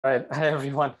All right, hi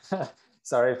everyone.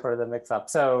 Sorry for the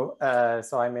mix-up. So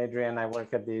I'm Adrian. I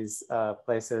work at these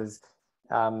places,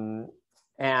 and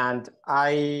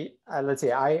let's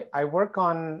see. I work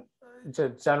on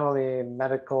generally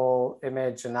medical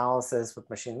image analysis with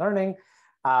machine learning,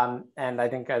 and I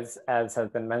think as has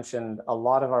been mentioned, a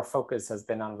lot of our focus has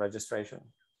been on registration,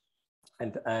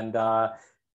 and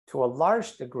to a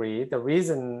large degree, the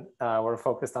reason we're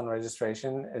focused on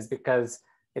registration is because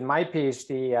in my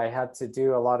PhD, I had to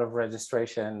do a lot of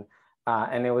registration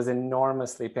and it was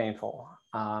enormously painful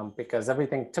because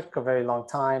everything took a very long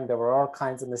time. There were all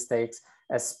kinds of mistakes,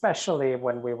 especially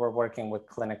when we were working with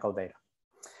clinical data.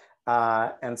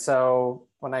 And so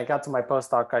when I got to my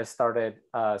postdoc, I started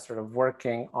sort of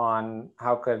working on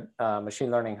how could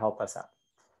machine learning help us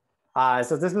out.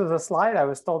 So this was a slide I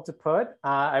was told to put.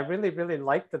 I really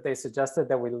liked that they suggested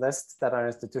that we list that our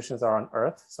institutions are on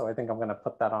Earth. So I think I'm going to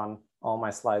put that on all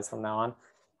my slides from now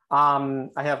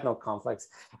on. I have no conflicts.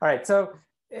 All right, so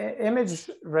image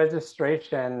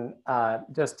registration,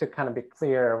 just to kind of be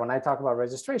clear, when I talk about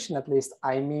registration, at least,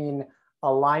 I mean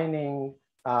aligning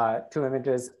two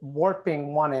images,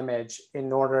 warping one image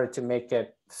in order to make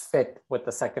it fit with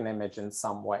the second image in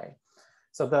some way.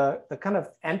 So the kind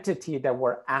of entity that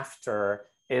we're after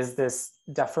is this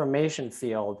deformation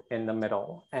field in the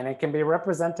middle. And it can be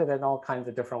represented in all kinds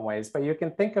of different ways, but you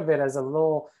can think of it as a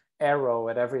little arrow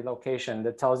at every location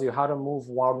that tells you how to move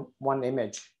one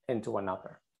image into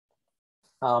another.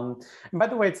 And by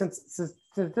the way, since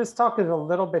this talk is a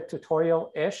little bit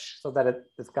tutorial-ish, so that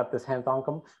it's got this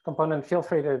hands-on component, feel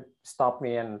free to stop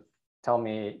me and tell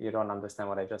me you don't understand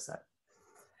what I just said.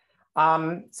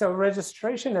 So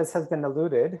registration, as has been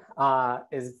alluded,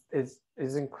 is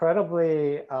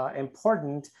incredibly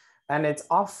important, and it's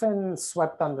often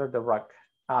swept under the rug.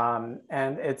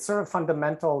 And it's sort of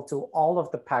fundamental to all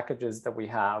of the packages that we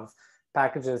have,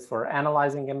 packages for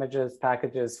analyzing images,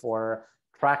 packages for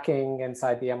tracking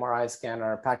inside the MRI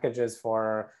scanner, packages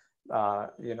for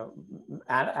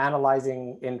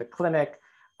analyzing in the clinic.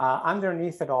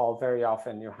 Underneath it all, very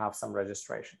often you have some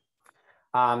registration.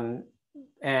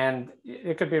 And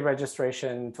it could be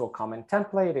registration to a common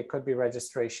template. It could be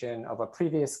registration of a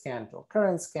previous scan to a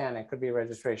current scan. It could be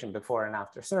registration before and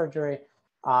after surgery.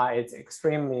 It's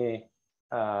extremely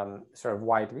sort of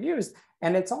widely used.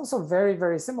 And it's also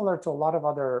very similar to a lot of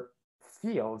other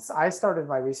fields. I started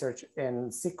my research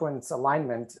in sequence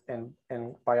alignment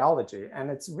in biology,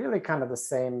 and it's really kind of the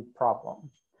same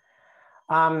problem.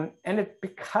 And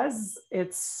because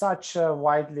it's such a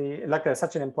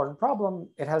such an important problem,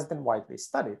 it has been widely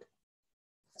studied.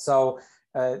 So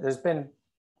there's been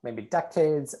maybe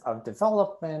decades of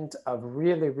development of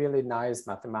really nice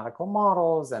mathematical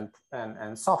models and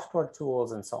software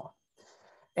tools and so on.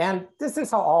 And this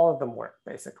is how all of them work,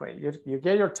 basically. You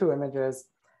get your two images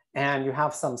and you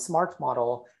have some smart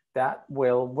model that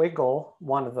will wiggle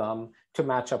one of them to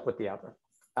match up with the other.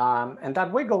 And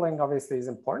that wiggling obviously is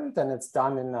important, and it's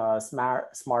done in a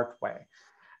smart way.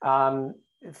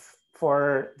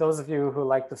 For those of you who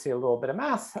like to see a little bit of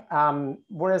math,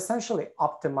 we're essentially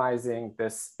optimizing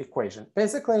this equation.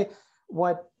 Basically,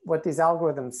 what these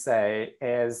algorithms say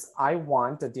is, I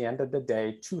want at the end of the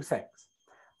day two things.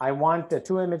 I want the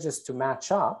two images to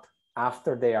match up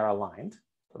after they are aligned.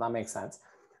 So that makes sense.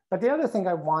 But the other thing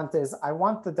I want is I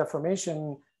want the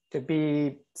deformation to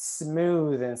be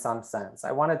smooth in some sense.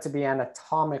 I want it to be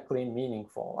anatomically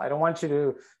meaningful. I don't want you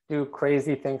to do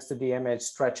crazy things to the image,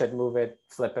 stretch it, move it,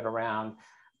 flip it around.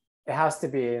 It has to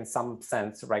be in some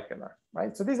sense regular,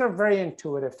 right? So these are very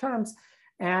intuitive terms,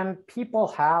 and people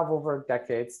have over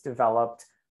decades developed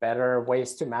better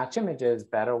ways to match images,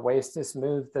 better ways to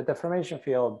smooth the deformation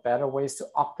field, better ways to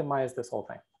optimize this whole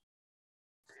thing.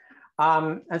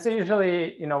 And so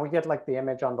usually, we get like the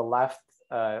image on the left,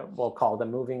 we'll call the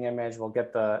moving image. We'll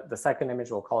get the second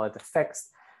image, we'll call it the fixed.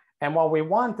 And what we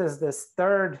want is this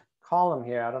third column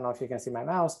here. I don't know if you can see my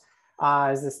mouse.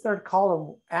 Is this third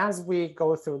column. As we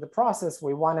go through the process,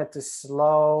 we want it to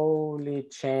slowly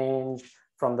change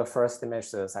from the first image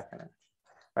to the second image.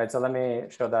 Right, so let me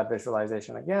show that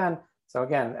visualization again. So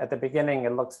again, at the beginning,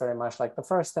 it looks very much like the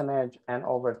first image. And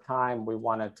over time, we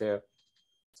want it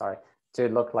to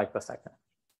look like the second.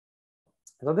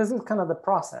 So this is kind of the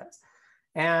process.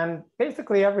 And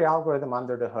basically every algorithm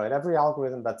under the hood, every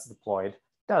algorithm that's deployed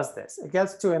does this. It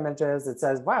gets two images, it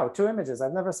says, wow, two images,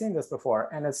 I've never seen this before.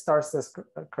 And it starts this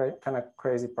kind of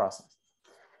crazy process.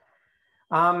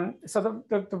 So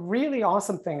the really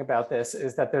awesome thing about this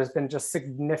is that there's been just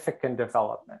significant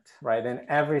development, right, in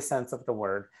every sense of the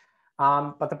word.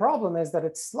 But the problem is that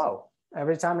it's slow.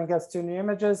 Every time it gets two new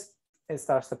images, it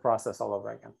starts the process all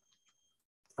over again.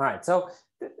 All right, so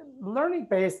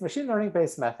machine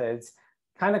learning-based methods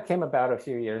kind of came about a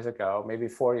few years ago, maybe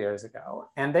 4 years ago.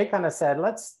 And they kind of said,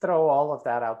 let's throw all of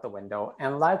that out the window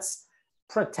and let's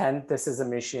pretend this is a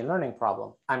machine learning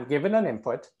problem. I'm given an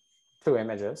input, 2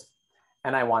 images,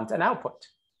 and I want an output,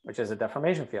 which is a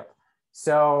deformation field.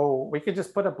 So we could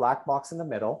just put a black box in the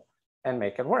middle and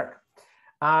make it work.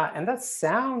 And that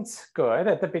sounds good.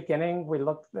 At the beginning,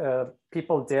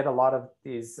 people did a lot of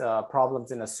these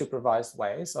problems in a supervised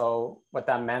way. So what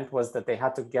that meant was that they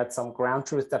had to get some ground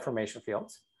truth deformation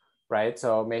fields, right?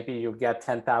 So maybe you get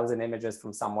 10,000 images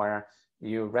from somewhere,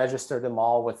 you register them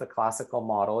all with a classical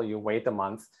model, you wait a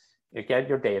month, you get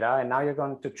your data, and now you're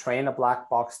going to train a black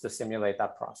box to simulate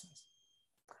that process.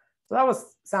 So that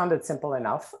sounded simple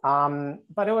enough,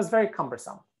 but it was very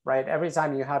cumbersome. Right? Every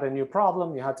time you had a new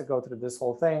problem, you had to go through this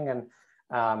whole thing, and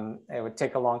it would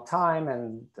take a long time,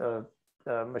 and the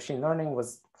machine learning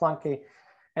was clunky.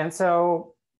 And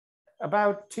so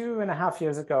about 2.5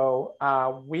 years ago,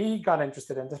 we got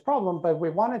interested in this problem, but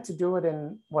we wanted to do it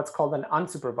in what's called an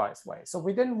unsupervised way. So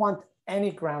we didn't want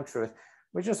any ground truth.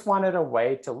 We just wanted a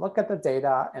way to look at the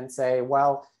data and say,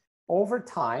 well, over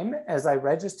time, as I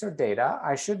register data,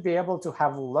 I should be able to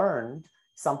have learned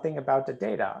something about the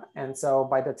data. And so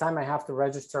by the time I have to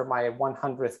register my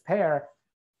 100th pair,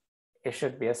 it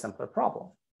should be a simpler problem.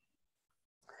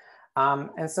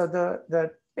 And so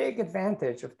the big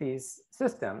advantage of these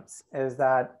systems is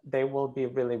that they will be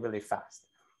really, really fast.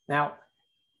 Now,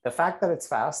 the fact that it's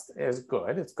fast is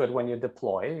good. It's good when you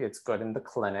deploy. It's good in the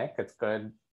clinic. It's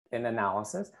good in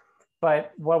analysis.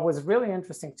 But what was really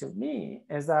interesting to me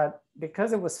is that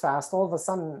because it was fast, all of a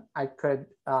sudden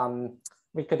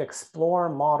we could explore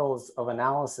models of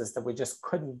analysis that we just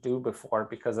couldn't do before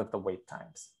because of the wait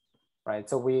times, right?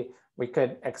 So we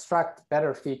could extract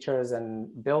better features and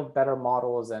build better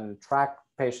models and track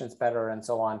patients better and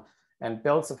so on, and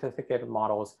build sophisticated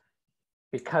models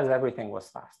because everything was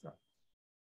faster.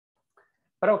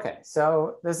 But okay,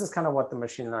 so this is kind of what the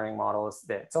machine learning models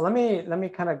did. So let me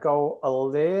kind of go a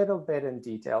little bit in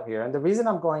detail here. And the reason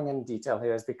I'm going in detail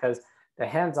here is because the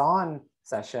hands-on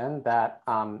session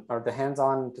or the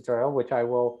hands-on tutorial, which I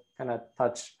will kind of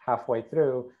touch halfway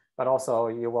through, but also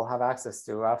you will have access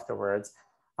to afterwards,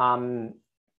 kind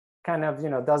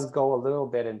of, does go a little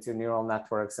bit into neural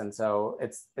networks. And so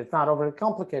it's not overly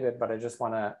complicated, but I just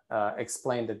want to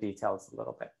explain the details a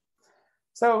little bit.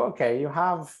 So, okay, you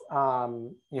have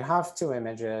 2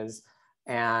 images,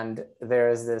 and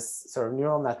there's this sort of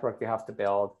neural network you have to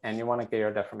build, and you want to get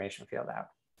your deformation field out.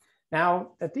 Now,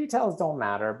 the details don't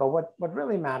matter, but what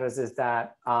really matters is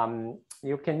that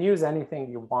you can use anything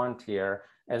you want here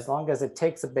as long as it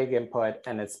takes a big input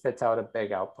and it spits out a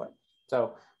big output.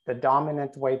 So the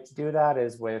dominant way to do that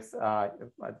is with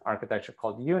an architecture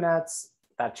called UNets.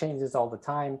 That changes all the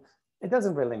time. It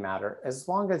doesn't really matter. As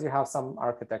long as you have some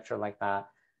architecture like that,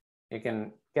 you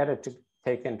can get it to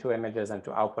take in 2 images and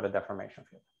to output a deformation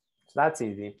field. So that's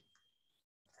easy.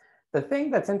 The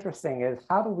thing that's interesting is,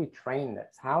 how do we train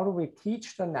this? How do we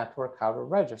teach the network how to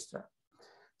register?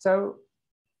 So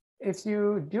if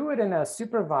you do it in a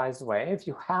supervised way, if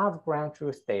you have ground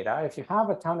truth data, if you have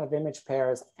a ton of image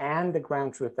pairs and the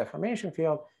ground truth deformation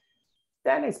field,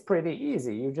 then it's pretty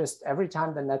easy. You just, every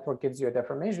time the network gives you a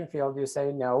deformation field, you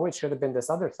say, no, it should have been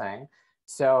this other thing.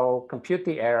 So compute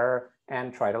the error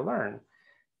and try to learn.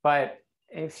 But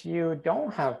if you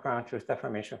don't have ground truth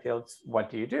deformation fields,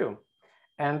 what do you do?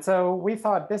 And so we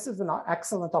thought this is an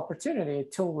excellent opportunity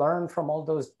to learn from all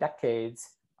those decades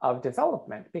of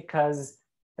development, because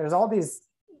there's all these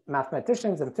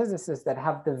mathematicians and physicists that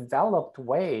have developed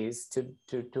ways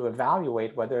to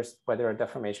evaluate whether a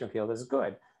deformation field is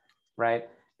good, right?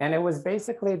 And it was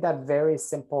basically that very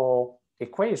simple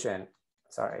equation.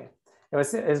 Sorry, it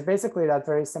was basically that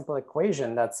very simple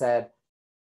equation that said,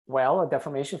 well, a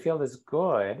deformation field is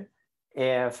good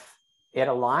if it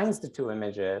aligns the 2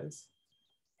 images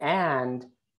and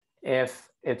if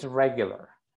it's regular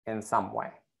in some way,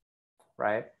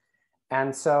 right?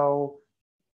 And so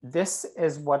this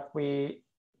is what we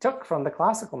took from the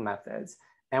classical methods,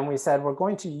 and we said, we're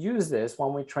going to use this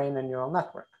when we train a neural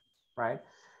network, right?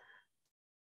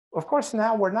 Of course,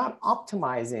 now we're not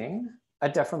optimizing a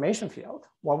deformation field.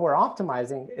 What we're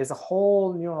optimizing is a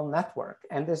whole neural network,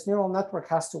 and this neural network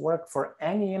has to work for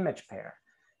any image pair.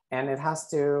 And it has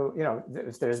to,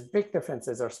 if there's big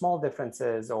differences or small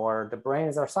differences, or the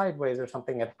brains are sideways or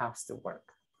something, it has to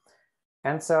work.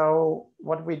 And so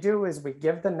what we do is we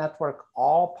give the network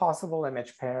all possible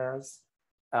image pairs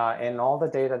in all the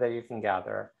data that you can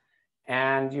gather.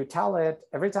 And you tell it,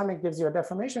 every time it gives you a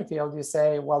deformation field, you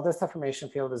say, well, this deformation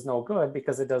field is no good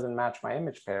because it doesn't match my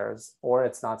image pairs, or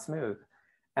it's not smooth.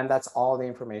 And that's all the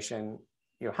information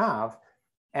you have,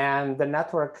 and the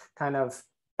network kind of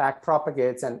back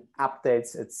propagates and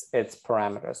updates its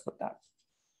parameters with that.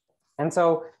 And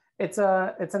so it's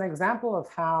an example of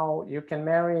how you can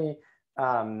marry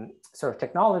sort of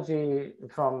technology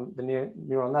from the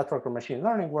neural network or machine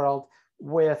learning world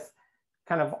with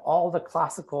kind of all the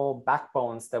classical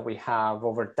backbones that we have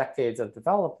over decades of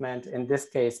development, in this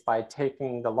case, by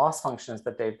taking the loss functions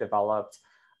that they've developed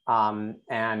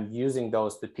and using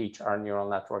those to teach our neural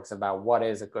networks about what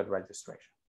is a good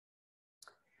registration.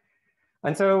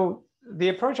 And so the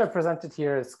approach I presented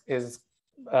here is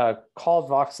called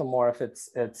voxelmorph.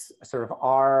 It's sort of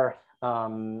our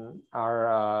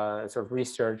sort of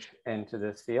research into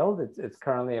this field. It's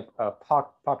currently a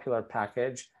popular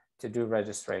package to do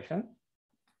registration.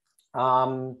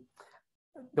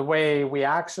 The way we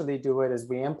actually do it is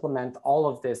we implement all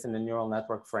of this in the neural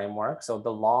network framework. So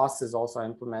the loss is also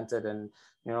implemented in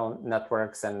neural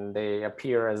networks, and they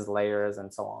appear as layers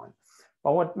and so on.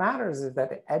 But what matters is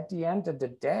that at the end of the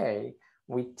day,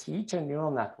 we teach a neural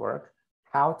network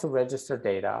how to register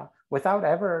data without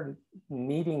ever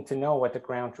needing to know what the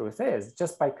ground truth is,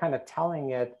 just by kind of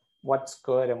telling it what's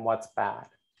good and what's bad.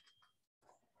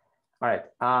 All right,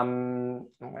 I'm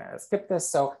gonna skip this.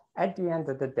 So at the end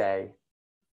of the day,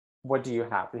 what do you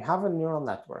have? You have a neural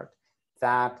network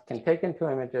that can take in 2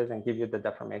 images and give you the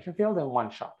deformation field in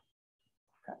one shot.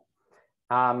 Okay.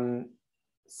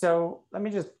 So let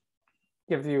me just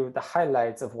give you the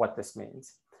highlights of what this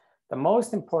means. The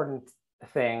most important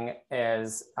thing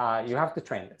is you have to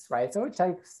train this, right? So it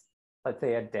takes, let's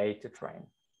say, a day to train.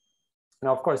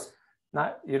 Now, of course,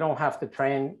 you don't have to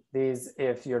train these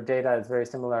if your data is very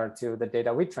similar to the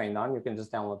data we trained on. You can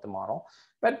just download the model.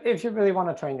 But if you really want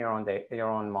to train your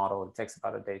own model, it takes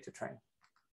about a day to train.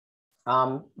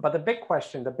 But the big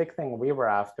question, the big thing we were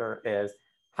after is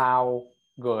how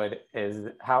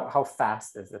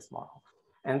fast is this model?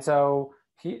 And so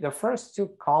the first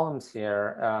 2 columns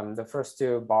here, the first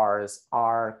 2 bars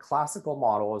are classical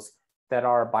models that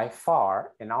are by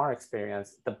far, in our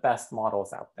experience, the best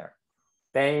models out there.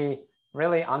 They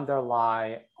really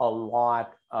underlie a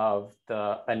lot of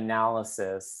the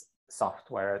analysis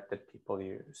software that people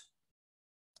use.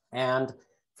 And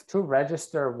to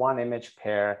register 1 image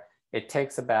pair, it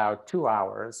takes about 2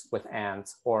 hours with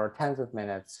ANTs or tens of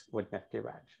minutes with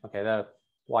NiftyReg. Okay, the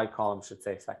Y column should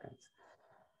say seconds.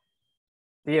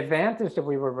 The advantage that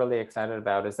we were really excited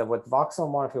about is that with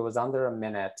voxelmorph, it was under a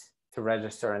minute to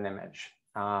register an image.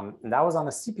 And that was on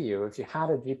a CPU. If you had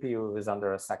a GPU, it was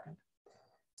under a second.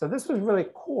 So this was really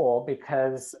cool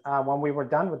because when we were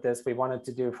done with this, we wanted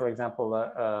to do, for example,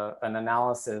 an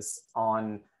analysis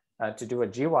on to do a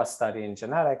GWAS study in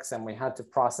genetics, and we had to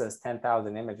process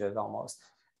 10,000 images almost,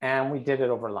 and we did it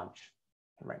over lunch,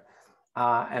 right?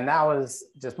 And that was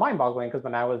just mind-boggling because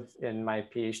when I was in my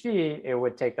PhD, it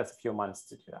would take us a few months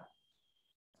to do that.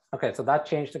 Okay, so that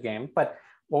changed the game. But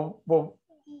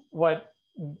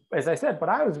as I said, what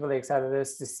I was really excited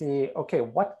is to see, okay,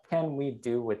 what can we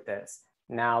do with this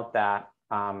now that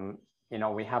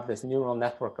we have this neural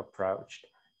network approach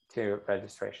to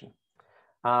registration.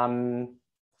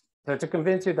 So to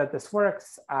convince you that this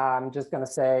works, I'm just going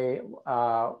to say,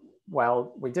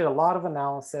 well, we did a lot of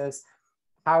analysis.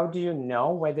 How do you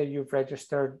know whether you've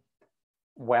registered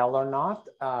well or not?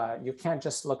 You can't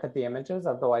just look at the images,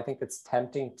 although I think it's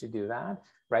tempting to do that,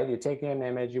 right? You take an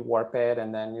image, you warp it,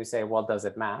 and then you say, well, does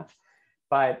it match?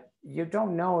 But you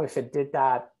don't know if it did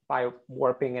that by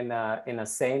warping in a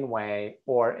sane way,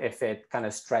 or if it kind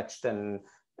of stretched and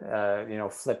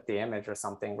flipped the image or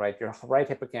something, right? Your right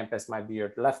hippocampus might be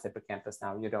your left hippocampus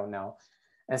now, you don't know.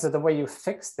 And so the way you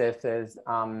fix this is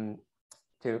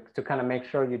to kind of make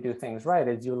sure you do things right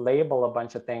is you label a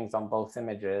bunch of things on both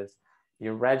images,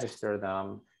 you register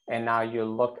them, and now you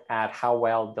look at how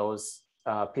well those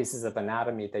pieces of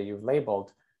anatomy that you've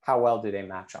labeled, how well do they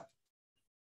match up?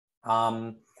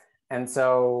 And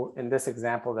so in this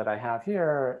example that I have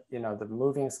here, the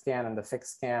moving scan and the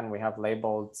fixed scan, we have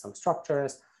labeled some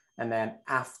structures. And then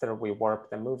after we warp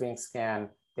the moving scan,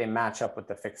 they match up with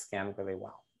the fixed scan really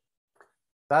well.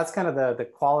 That's kind of the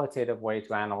qualitative way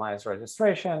to analyze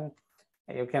registration.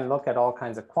 You can look at all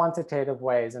kinds of quantitative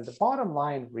ways. And the bottom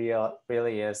line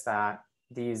really is that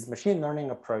these machine learning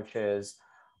approaches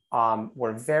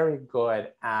were very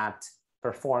good at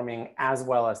performing as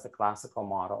well as the classical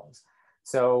models.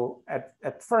 So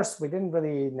at first, we didn't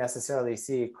really necessarily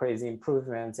see crazy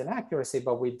improvements in accuracy,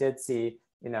 but we did see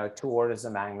 2 orders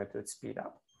of magnitude speed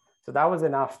up. So that was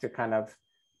enough to kind of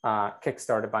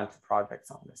kickstart a bunch of projects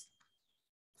on this.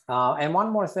 And one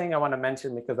more thing I want to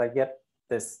mention, because I get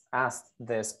asked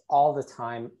this all the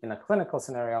time in a clinical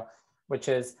scenario, which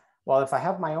is, well, if I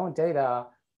have my own data,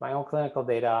 my own clinical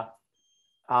data.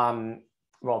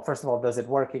 Well, first of all, does it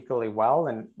work equally well?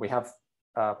 And we have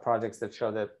projects that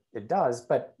show that it does.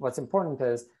 But what's important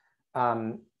is,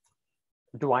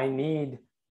 do I need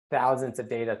thousands of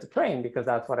data to train? Because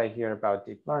that's what I hear about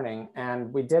deep learning.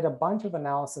 And we did a bunch of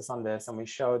analysis on this, and we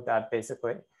showed that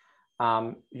basically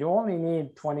you only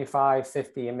need 25,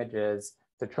 50 images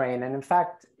to train. And in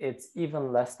fact, it's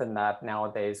even less than that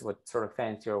nowadays with sort of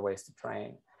fancier ways to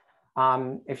train.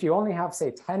 If you only have,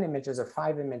 say, 10 images or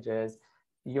 5 images,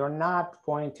 you're not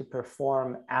going to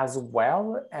perform as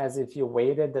well as if you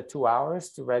waited the 2 hours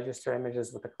to register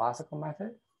images with the classical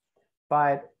method.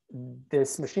 But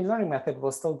this machine learning method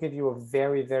will still give you a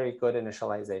very, very good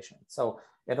initialization. So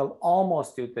it'll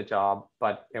almost do the job,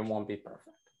 but it won't be perfect.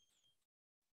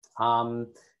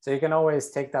 So you can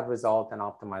always take that result and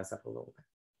optimize it a little bit.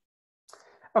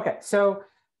 Okay, so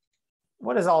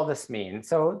what does all this mean?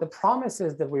 So the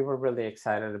promises that we were really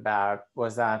excited about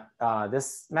was that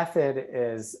this method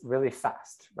is really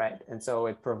fast, right? And so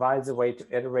it provides a way to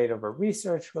iterate over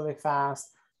research really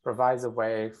fast, provides a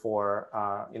way for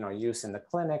use in the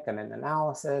clinic and in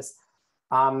analysis.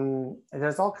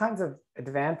 There's all kinds of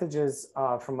advantages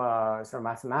from a sort of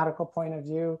mathematical point of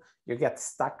view. You get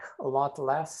stuck a lot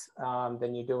less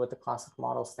than you do with the classic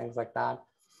models, things like that.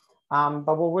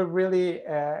 But what we're really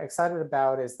excited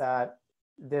about is that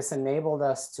this enabled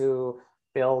us to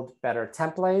build better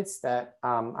templates that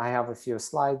I have a few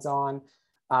slides on.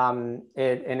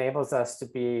 It enables us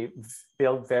to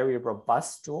build very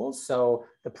robust tools. So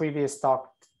the previous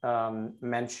talk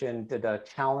mentioned the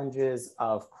challenges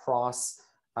of cross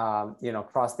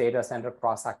data center,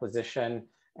 cross acquisition,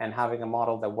 and having a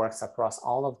model that works across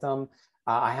all of them.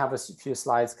 I have a few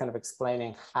slides kind of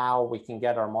explaining how we can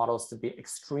get our models to be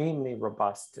extremely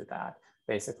robust to that,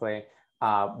 basically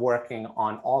working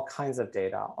on all kinds of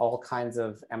data, all kinds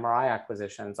of MRI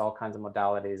acquisitions, all kinds of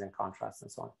modalities and contrasts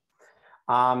and so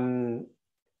on.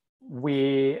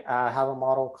 We have a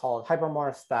model called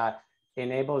hypermorphs that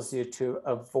enables you to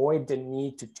avoid the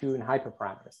need to tune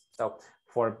hyperparameters. So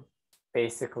for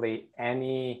basically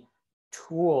any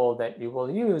tool that you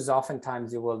will use,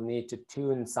 oftentimes you will need to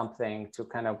tune something to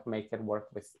kind of make it work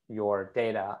with your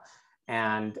data.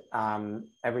 And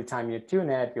every time you tune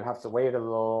it, you have to wait a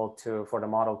little for the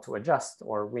model to adjust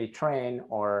or retrain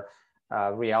or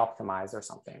re-optimize or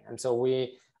something. And so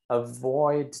we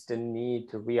avoid the need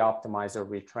to re-optimize or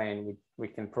retrain. We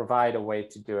can provide a way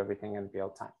to do everything in real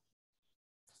time.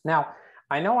 Now,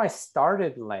 I know I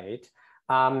started late.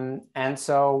 And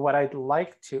so what I'd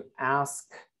like to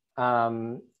ask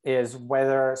is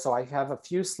whether, so I have a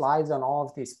few slides on all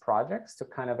of these projects to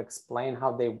kind of explain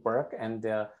how they work and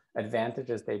the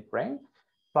advantages they bring.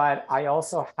 But I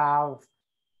also have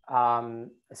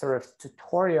sort of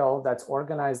tutorial that's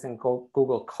organized in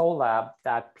Google Colab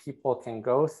that people can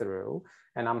go through.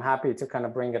 And I'm happy to kind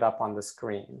of bring it up on the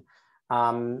screen.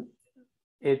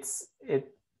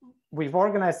 We've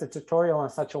organized the tutorial in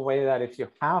such a way that if you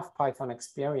have Python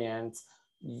experience,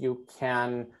 you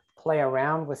can play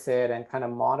around with it and kind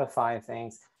of modify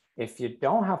things. If you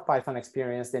don't have Python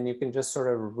experience, then you can just sort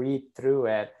of read through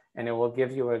it and it will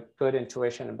give you a good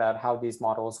intuition about how these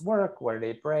models work, where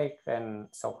they break, and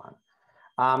so on.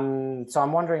 So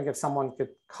I'm wondering if someone could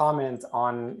comment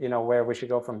on, where we should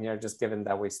go from here, just given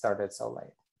that we started so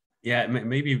late. Yeah,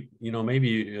 maybe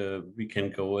we can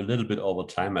go a little bit over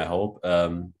time, I hope,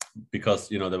 because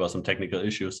there were some technical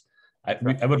issues.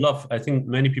 I would love, I think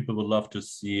many people would love to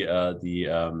see the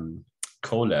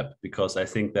collab, because I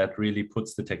think that really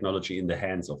puts the technology in the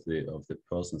hands of the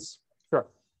persons. Sure.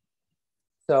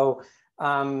 So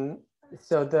the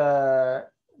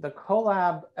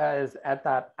collab is at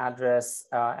that address,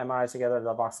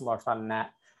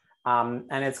 mritogether.voxelmorph.net.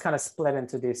 And it's kind of split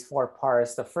into these 4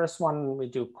 parts. The first one, we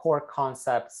do core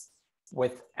concepts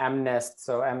with MNIST.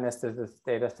 So MNIST is this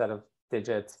data set of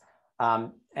digits.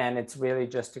 And it's really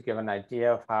just to give an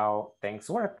idea of how things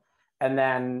work. And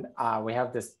then we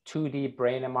have this 2D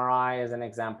brain MRI as an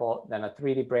example, then a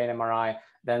 3D brain MRI,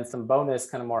 then some bonus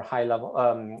kind of more high level,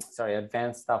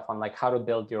 advanced stuff on like how to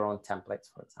build your own templates,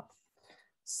 for example.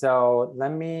 So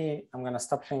I'm going to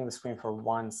stop sharing the screen for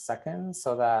 1 second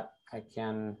so that I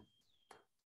can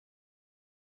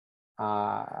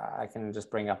just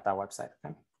bring up that website.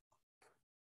 Okay.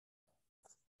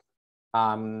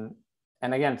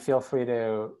 And again, feel free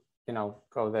to,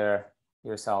 go there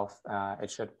yourself. It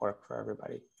should work for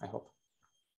everybody, I hope.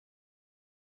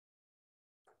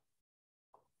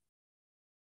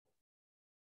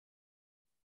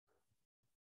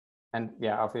 And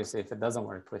yeah, obviously, if it doesn't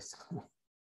work, please.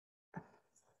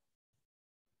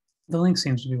 The link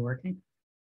seems to be working.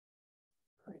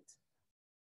 Great.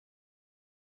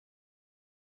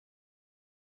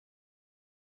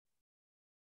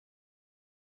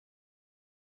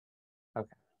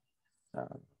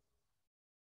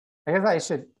 I guess I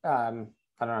should, I don't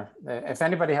know, if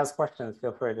anybody has questions,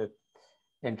 feel free to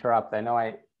interrupt. I know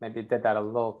I maybe did that a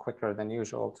little quicker than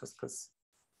usual just because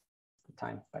of the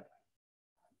time, but.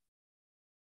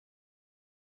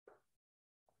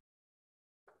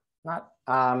 Not,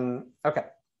 okay.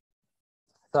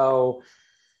 So,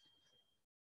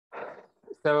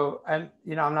 and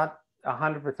I'm not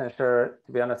 100% sure,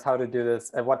 to be honest, how to do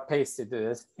this, at what pace to do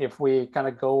this. If we kind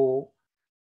of go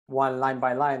one line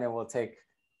by line, it will take,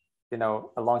 a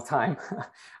long time.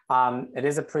 It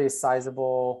is a pretty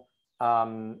sizable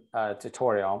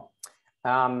tutorial,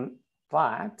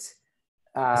 but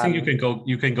I think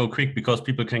you can go quick because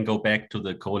people can go back to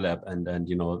the collab and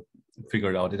figure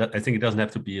it out. I think it doesn't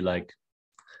have to be like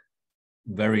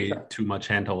very too much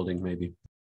hand holding, maybe.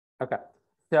 Okay,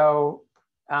 so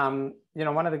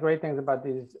one of the great things about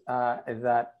these is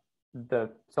that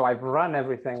so I've run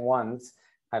everything once.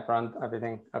 I've run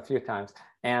everything a few times,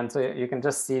 and so you can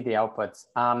just see the outputs.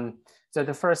 So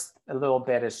the first little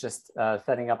bit is just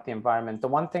setting up the environment. The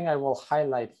one thing I will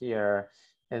highlight here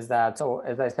is that, so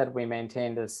as I said, we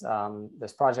maintain this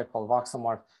this project called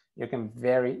Voxelmorph. You can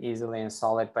very easily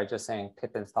install it by just saying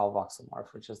pip install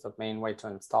Voxelmorph, which is the main way to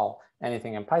install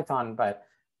anything in Python. But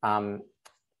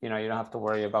you don't have to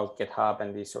worry about GitHub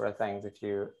and these sort of things if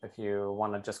you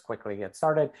want to just quickly get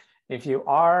started. If you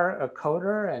are a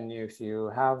coder and if you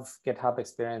have GitHub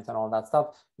experience and all that stuff,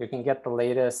 you can get the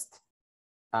latest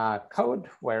code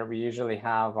where we usually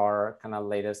have our kind of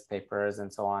latest papers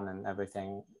and so on and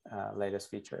everything, latest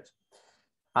features.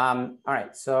 All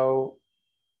right, so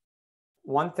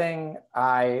one thing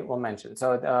I will mention.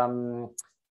 So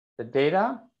the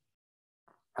data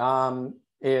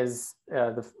is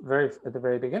at the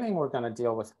very beginning, we're going to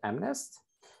deal with MNIST.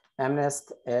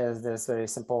 MNIST is this very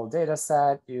simple data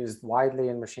set used widely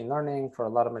in machine learning. For a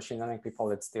lot of machine learning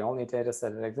people, it's the only data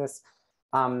set that exists.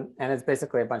 And it's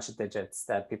basically a bunch of digits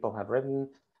that people have written.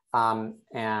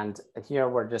 And here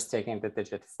we're just taking the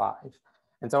digit 5.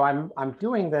 And so I'm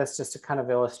doing this just to kind of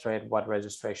illustrate what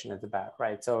registration is about,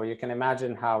 right? So you can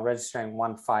imagine how registering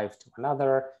one 5 to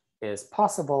another is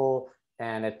possible,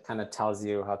 and it kind of tells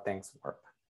you how things work,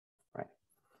 right?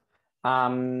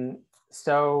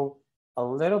 So a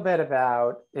little bit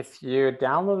about if you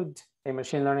download a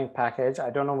machine learning package, I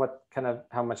don't know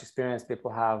how much experience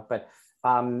people have, but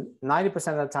 90%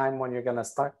 of the time when you're going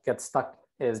to get stuck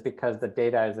is because the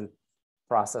data isn't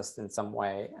processed in some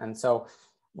way. And so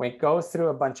we go through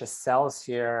a bunch of cells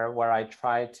here where I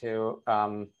try to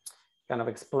kind of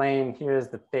explain, here's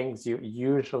the things you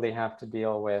usually have to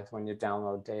deal with when you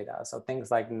download data. So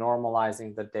things like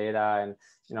normalizing the data and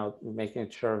making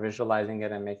sure, visualizing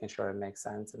it and making sure it makes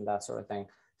sense and that sort of thing.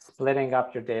 Splitting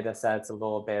up your data sets a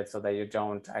little bit so that you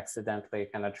don't accidentally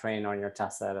kind of train on your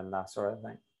test set and that sort of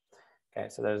thing. Okay,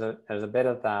 so there's a bit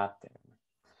of that there.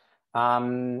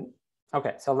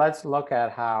 Okay, so let's look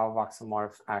at how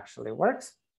Voxelmorph actually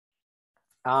works.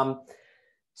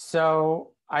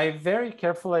 So I very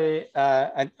carefully,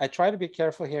 I try to be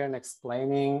careful here in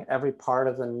explaining every part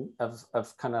of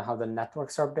kind of how the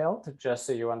networks are built, just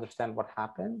so you understand what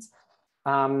happens.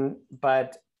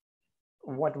 But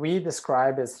what we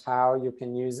describe is how you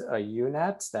can use a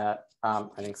UNet that I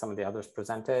think some of the others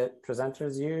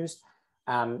presenters used.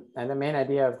 And the main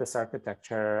idea of this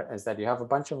architecture is that you have a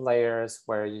bunch of layers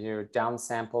where you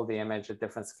downsample the image at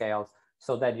different scales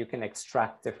so that you can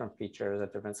extract different features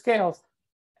at different scales.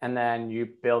 And then you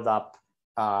build up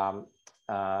the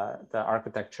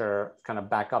architecture kind of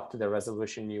back up to the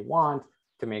resolution you want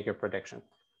to make your prediction.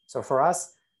 So for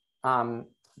us,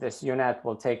 this UNet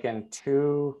will take in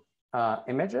 2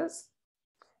 images,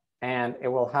 and it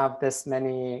will have this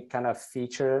many kind of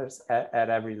features at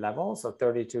every level. So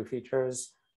 32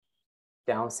 features,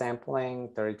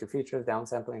 downsampling, 32 features,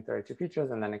 downsampling, 32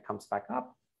 features, and then it comes back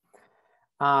up.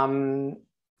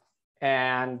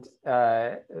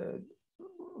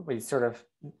 We sort of,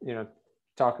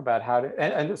 talk about how to,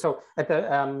 and so at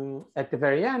the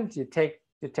very end, you take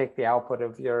the output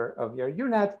of your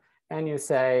UNet and you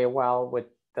say, well, with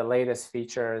the latest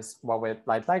features, what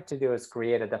I'd like to do is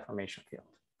create a deformation field,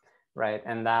 right?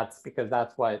 And that's because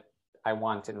that's what I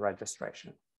want in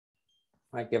registration.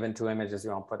 Right, given 2 images,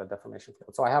 you want to put a deformation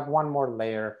field. So I have one more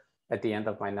layer at the end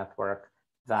of my network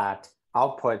that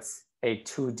outputs a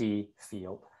 2D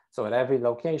field. So at every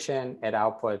location, it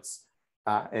outputs,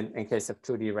 in case of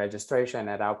 2D registration,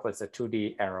 it outputs a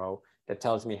 2D arrow that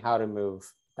tells me how to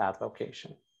move that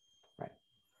location, right?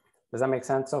 Does that make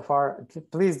sense so far?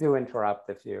 Please do interrupt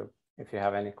if you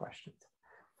have any questions.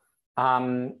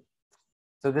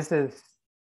 So this is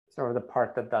sort of the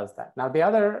part that does that. Now, the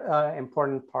other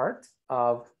important part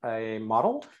of a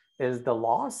model is the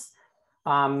loss.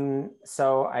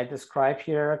 So I describe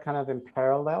here kind of in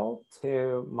parallel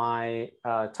to my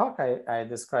talk, I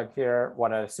describe here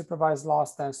what a supervised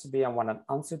loss tends to be and what an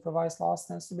unsupervised loss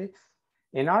tends to be.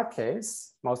 In our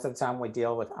case, most of the time we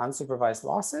deal with unsupervised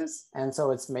losses. And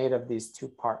so it's made of these two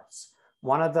parts.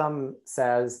 One of them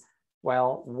says,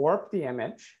 well, warp the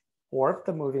image, warp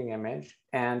the moving image,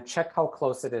 and check how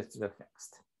close it is to the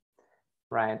fixed,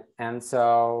 right? And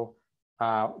so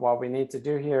what we need to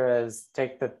do here is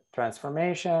take the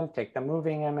transformation, take the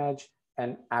moving image,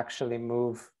 and actually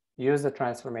use the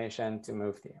transformation to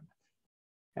move the image,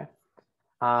 okay?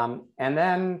 And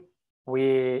then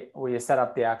we set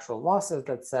up the actual losses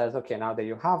that says, okay, now that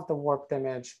you have the warped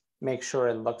image, make sure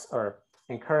it looks, or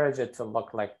encourage it to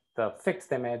look like the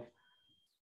fixed image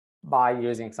by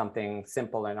using something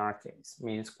simple in our case,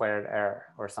 mean squared error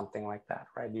or something like that,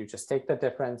 right? You just take the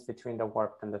difference between the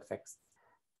warped and the fixed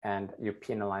and you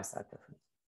penalize that difference.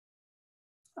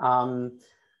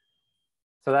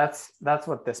 So that's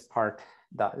what this part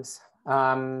does.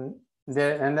 And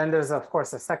then there's, of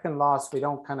course, a second loss. We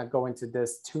don't kind of go into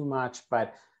this too much,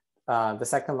 but the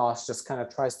second loss just kind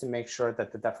of tries to make sure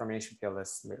that the deformation field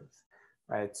is smooth,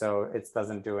 right? So it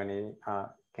doesn't do any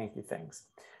kinky things.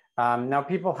 Now,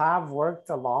 people have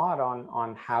worked a lot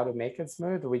on how to make it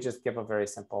smooth. We just give a very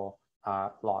simple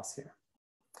loss here.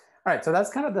 All right, so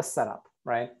that's kind of the setup,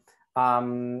 right?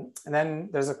 And then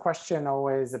there's a question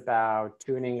always about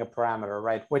tuning a parameter,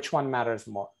 right? Which one matters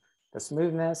more, the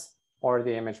smoothness or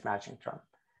the image matching term?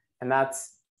 And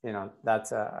that's, you know,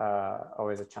 that's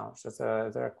always a challenge. Is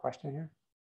there a question here?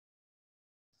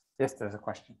 Yes, there's a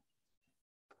question.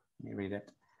 Let me read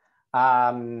it.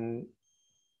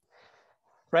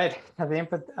 Right, does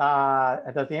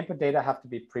the input data have to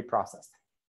be pre-processed?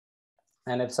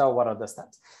 And if so, what are the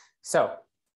steps? So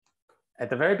at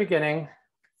the very beginning,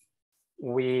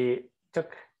 we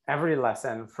took every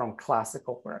lesson from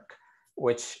classical work,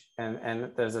 which,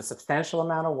 and there's a substantial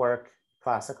amount of work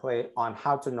classically on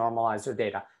how to normalize your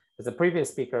data. As the previous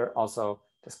speaker also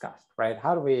discussed, right?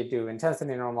 How do we do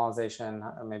intensity normalization?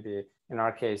 Maybe in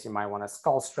our case, you might want to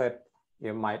skull strip.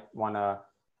 You might want to,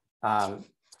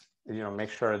 you know, make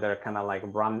sure they're kind of like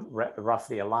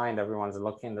roughly aligned. Everyone's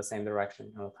looking in the same direction,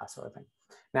 you know, that sort of thing.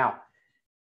 Now,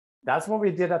 that's what we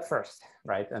did at first,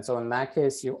 right? And so in that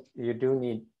case, you do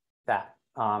need that.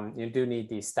 You do need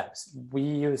these steps. We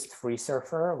used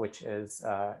FreeSurfer, which is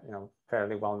you know,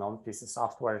 fairly well-known piece of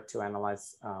software to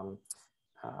analyze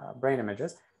brain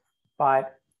images.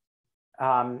 But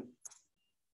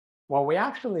what we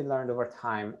actually learned over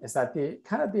time is that the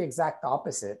kind of the exact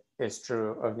opposite is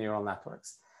true of neural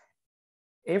networks.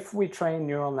 If we train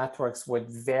neural networks with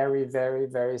very, very,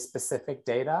 very specific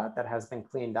data that has been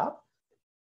cleaned up,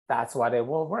 that's what it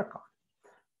will work on.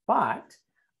 But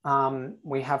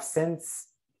we have since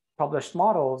published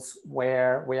models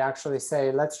where we actually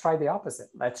say, let's try the opposite.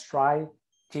 Let's try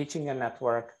teaching a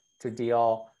network to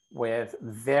deal with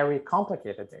very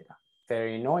complicated data,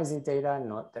 very noisy data,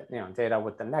 you know, data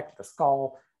with the neck, the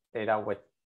skull, data with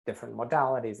different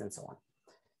modalities and so on.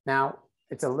 Now,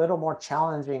 it's a little more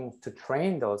challenging to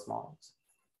train those models.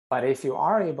 But if you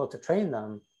are able to train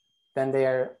them, then they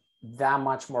are that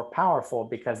much more powerful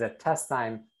because at test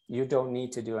time, you don't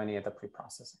need to do any of the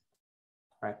pre-processing,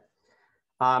 right?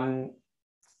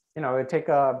 You know, it would take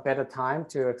a bit of time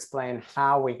to explain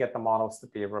how we get the models to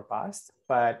be robust,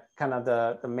 but kind of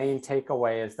the main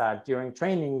takeaway is that during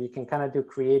training, you can kind of do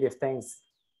creative things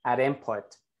at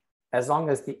input, as long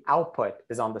as the output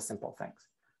is on the simple things,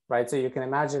 right? So you can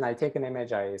imagine I take an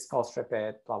image, I skull strip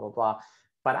it, blah, blah, blah,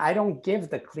 but I don't give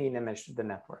the clean image to the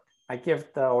network. I give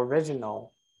the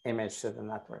original image to the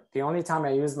network. The only time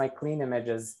I use my clean image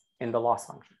is in the loss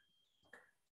function.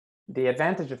 The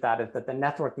advantage of that is that the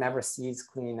network never sees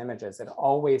clean images. It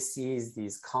always sees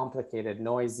these complicated,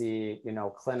 noisy, you know,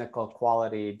 clinical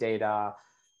quality data,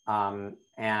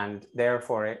 and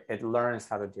therefore it learns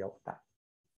how to deal with that.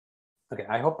 Okay,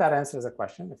 I hope that answers the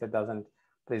question. If it doesn't,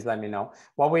 please let me know.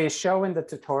 What we show in the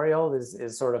tutorial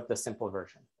is sort of the simple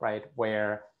version, right?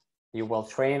 Where you will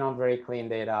train on very clean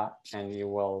data and you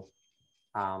will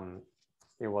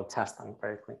test on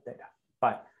very clean data.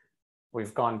 But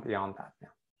we've gone beyond that now.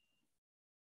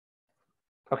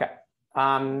 Okay,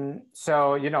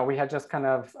 so, you know, we had just kind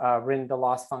of written the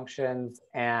loss functions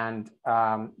and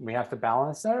we have to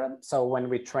balance them. So when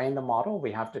we train the model,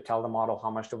 we have to tell the model how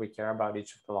much do we care about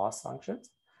each of the loss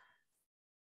functions.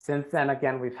 Since then,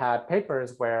 again, we've had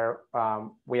papers where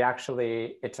we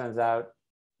actually, it turns out,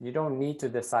 you don't need to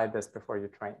decide this before you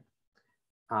train.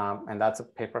 And that's a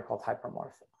paper called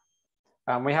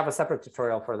Hypermorph. We have a separate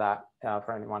tutorial for that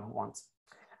for anyone who wants.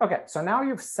 Okay, so now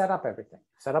you've set up everything.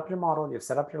 Set up your model, you've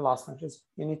set up your loss functions,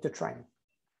 you need to train.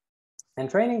 And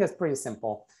training is pretty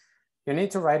simple. You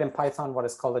need to write in Python what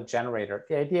is called a generator.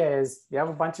 The idea is you have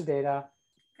a bunch of data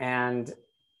and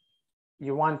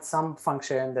you want some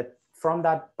function that from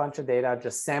that bunch of data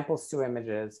just samples 2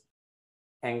 images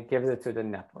and gives it to the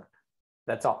network.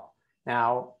 That's all.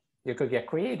 Now, you could get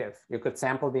creative. You could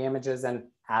sample the images and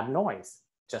add noise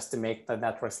just to make the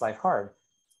network's life hard.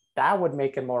 That would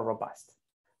make it more robust.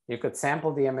 You could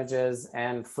sample the images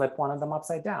and flip one of them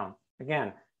upside down,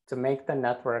 again, to make the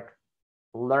network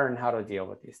learn how to deal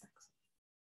with these things.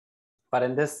 But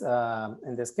in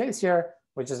this case here,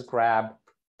 we just grab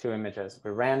 2 images.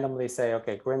 We randomly say,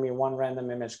 okay, give me one random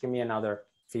image, give me another,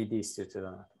 feed these 2 to the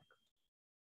network.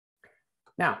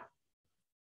 Now,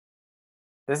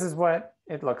 this is what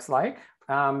it looks like.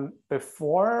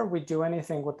 Before we do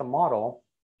anything with the model,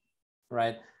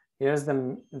 right? Here's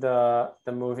the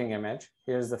moving image.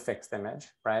 Here's the fixed image,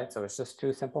 right? So it's just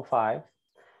 2 simple 5.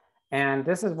 And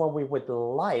this is what we would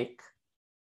like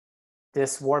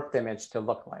this warped image to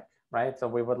look like, right? So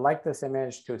we would like this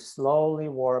image to slowly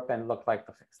warp and look like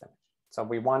the fixed image. So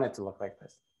we want it to look like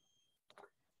this.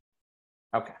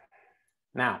 Okay,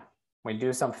 now we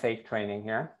do some fake training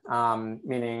here,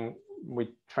 meaning we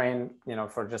train,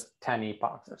 for just 10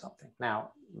 epochs or something.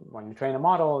 Now, when you train a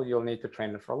model, you'll need to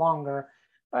train it for longer,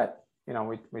 but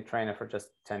we train it for just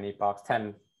 10 epochs,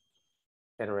 10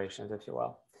 iterations, if you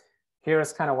will.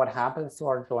 Here's kind of what happens to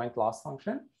our joint loss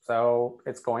function. So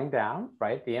it's going down,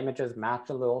 right? The images match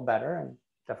a little better and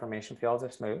deformation fields are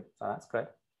smooth, so that's good.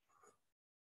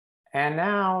 And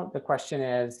now the question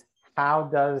is, how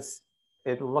does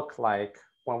it look like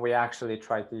when we actually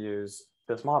try to use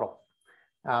this model?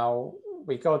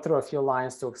 We go through a few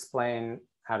lines to explain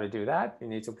how to do that. You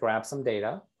need to grab some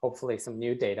data, hopefully some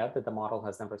new data that the model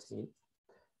has never seen.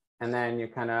 And then you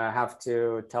kind of have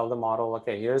to tell the model,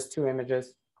 okay, here's 2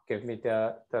 images, give me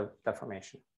the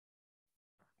deformation.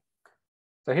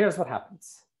 So here's what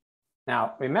happens.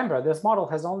 Now, remember, this model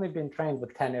has only been trained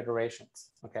with 10 iterations,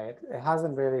 okay? It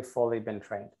hasn't really fully been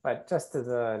trained, but just as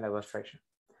an illustration.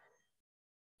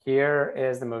 Here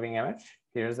is the moving image.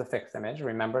 Here's the fixed image.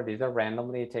 Remember, these are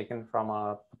randomly taken from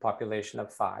a population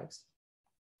of 5s.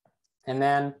 And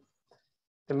then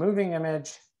the moving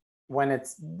image, when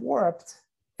it's warped,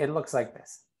 it looks like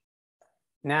this.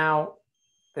 Now,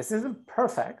 this isn't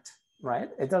perfect, right?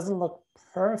 It doesn't look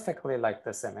perfectly like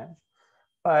this image,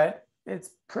 but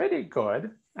it's pretty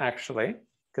good, actually,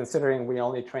 considering we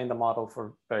only trained the model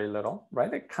for very little,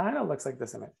 right? It kind of looks like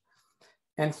this image.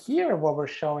 And here, what we're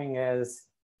showing is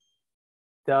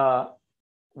the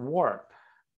warp,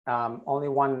 only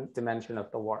one dimension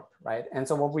of the warp, right? And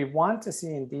so what we want to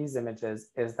see in these images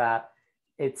is that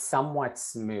it's somewhat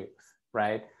smooth,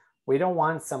 right? We don't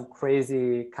want some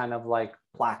crazy kind of like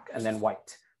black and then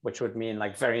white, which would mean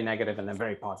like very negative and then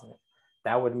very positive.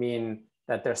 That would mean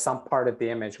that there's some part of the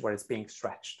image where it's being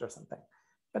stretched or something.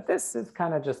 But this is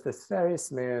kind of just this very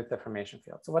smooth deformation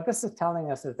field. So what this is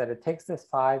telling us is that it takes this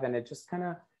 5 and it just kind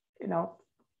of,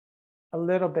 a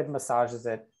little bit massages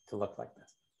it to look like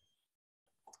this.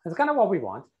 It's kind of what we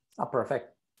want. It's not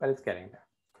perfect, but it's getting there.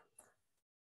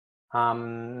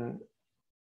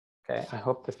 Okay, I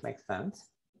hope this makes sense.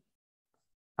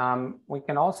 We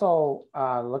can also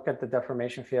look at the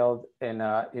deformation field in,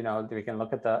 we can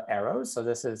look at the arrows. So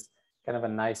this is kind of a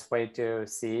nice way to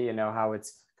see, how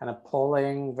it's kind of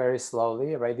pulling very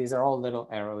slowly, right? These are all little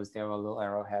arrows. They have little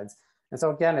arrowheads. And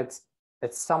so again,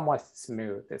 it's somewhat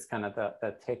smooth. It's kind of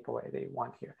the takeaway that you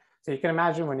want here. So you can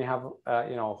imagine when you have,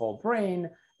 a whole brain,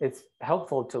 it's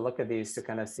helpful to look at these to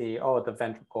kind of see, oh, the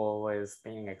ventricle is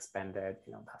being expanded,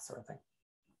 that sort of thing.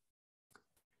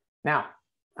 Now,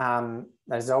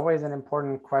 there's always an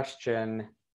important question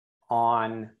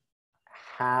on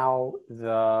how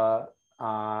the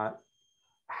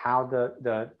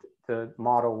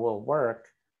model will work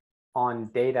on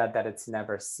data that it's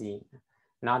never seen.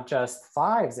 Not just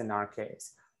 5s in our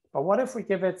case, but what if we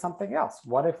give it something else?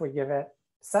 What if we give it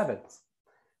 7s?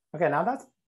 Okay, now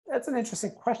that's an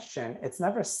interesting question. It's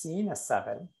never seen a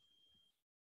 7.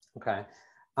 Okay,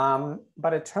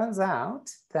 but it turns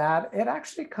out that it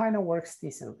actually kind of works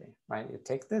decently, right? You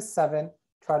take this 7,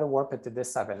 try to warp it to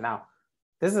this 7. Now,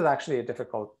 this is actually a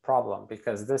difficult problem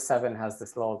because this 7 has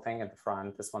this little thing at the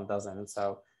front, this one doesn't.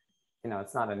 So,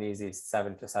 it's not an easy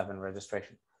 7 to 7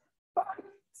 registration. But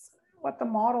what the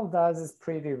model does is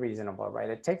pretty reasonable, right?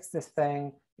 It takes this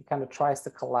thing, it kind of tries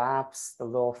to collapse the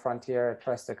little frontier, it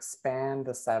tries to expand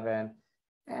the 7,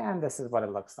 and this is what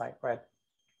it looks like, right?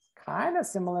 Kind of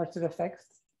similar to the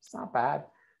fixed. It's not bad,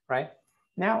 right?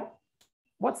 Now,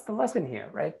 what's the lesson here,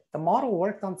 right? The model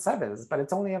worked on 7s, but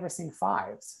it's only ever seen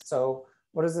 5s. So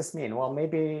what does this mean? Well,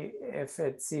 maybe if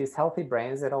it sees healthy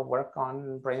brains, it'll work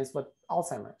on brains with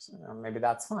Alzheimer's. Maybe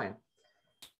that's fine.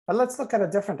 But let's look at a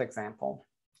different example.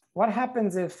 What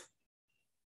happens if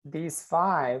these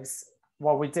 5s,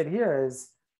 what we did here is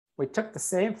we took the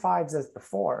same 5s as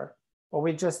before, but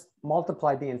we just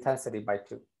multiplied the intensity by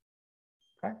 2.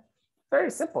 Okay,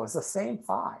 very simple. It's the same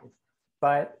 5,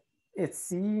 but it's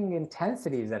seeing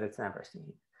intensities that it's never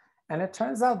seen. And it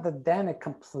turns out that then it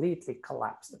completely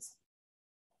collapses,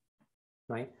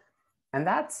 right? And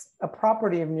that's a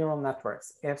property of neural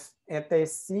networks. If they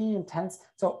see intense,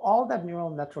 so all that neural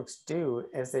networks do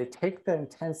is they take the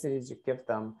intensities you give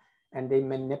them and they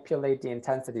manipulate the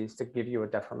intensities to give you a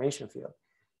deformation field.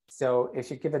 So if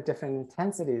you give it different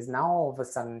intensities, now all of a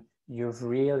sudden you've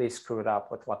really screwed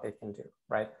up with what they can do,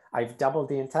 right? I've doubled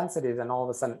the intensities and all of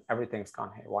a sudden everything's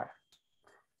gone haywire.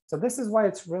 So this is why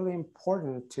it's really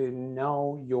important to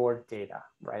know your data,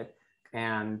 right?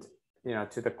 And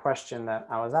to the question that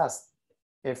I was asked,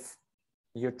 if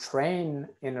you train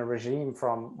in a regime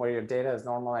from where your data is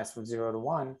normalized from 0 to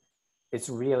 1, it's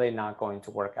really not going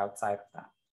to work outside of that.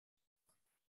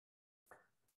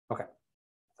 Okay,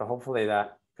 so hopefully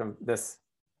this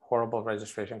horrible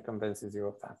registration convinces you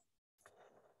of that.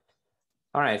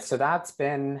 All right, so that's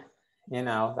been,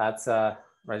 that's a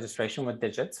registration with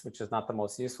digits, which is not the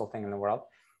most useful thing in the world.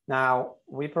 Now,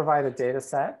 we provide a data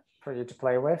set for you to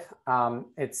play with.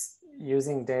 It's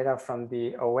using data from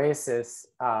the OASIS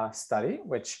study,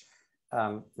 which,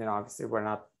 obviously we're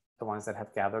not the ones that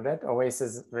have gathered it.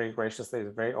 OASIS very graciously is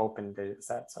a very open data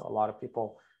set, so a lot of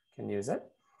people can use it.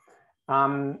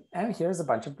 And here's a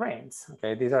bunch of brains.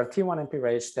 Okay, these are T1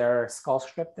 NPRH. They're skull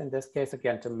stripped in this case,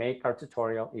 again, to make our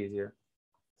tutorial easier.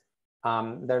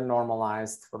 They're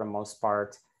normalized for the most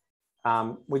part.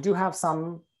 We do have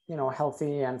some,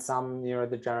 healthy and some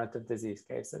neurodegenerative disease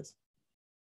cases.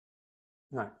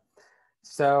 All right.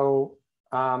 So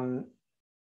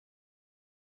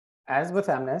as with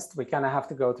MNIST, we kind of have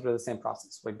to go through the same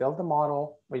process. We build the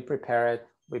model, we prepare it,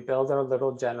 we build our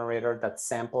little generator that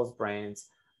samples brains.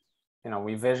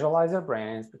 We visualize our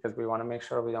brains because we want to make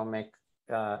sure we don't make,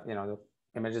 the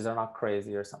images are not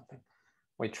crazy or something.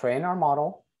 We train our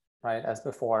model, right, as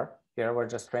before. Here we're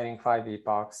just training 5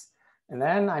 epochs. And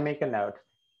then I make a note,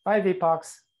 5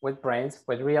 epochs with brains,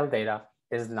 with real data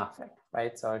is nothing,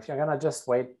 right? So if you're gonna just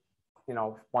wait,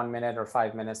 1 minute or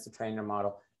 5 minutes to train your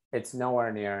model, it's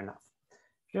nowhere near enough.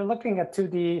 If you're looking at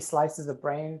 2D slices of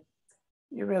brain,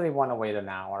 you really wanna wait an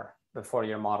hour before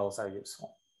your models are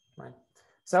useful, right?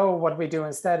 So what we do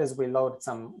instead is we load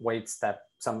some weights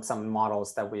some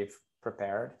models that we've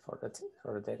prepared for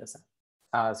the data set,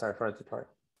 for the tutorial.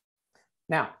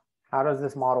 Now, how does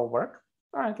this model work?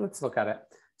 All right, let's look at it.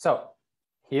 So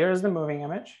here's the moving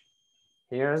image.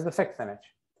 Here's the fixed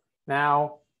image.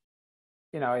 Now,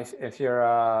 if you're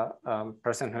a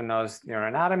person who knows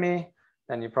neuroanatomy,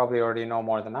 then you probably already know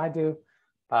more than I do.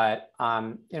 But,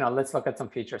 let's look at some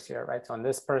features here, right? So in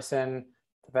this person,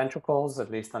 the ventricles,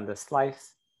 at least on this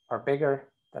slice, are bigger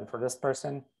than for this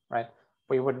person, right?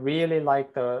 We would really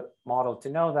like the model to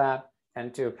know that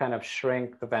and to kind of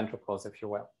shrink the ventricles, if you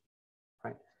will,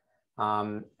 right?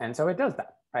 And so it does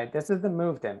that, right? This is the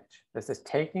moved image. This is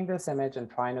taking this image and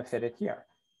trying to fit it here.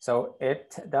 So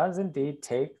it does indeed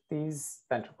take these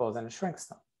ventricles and shrinks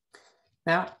them.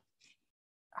 Now,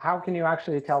 how can you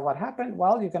actually tell what happened?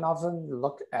 Well, you can often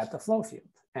look at the flow field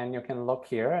and you can look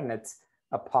here and it's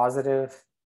a positive,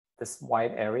 this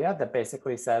white area that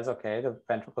basically says, okay, the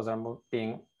ventricles are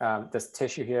being, this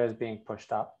tissue here is being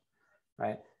pushed up,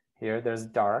 right? Here there's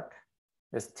dark,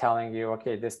 is telling you,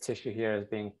 okay, this tissue here is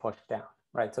being pushed down,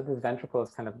 right? So this ventricle is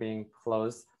kind of being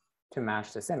closed to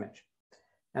match this image.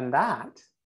 And that,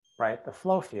 right, the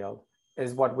flow field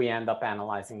is what we end up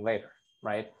analyzing later,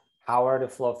 right? How are the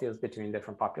flow fields between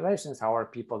different populations? How are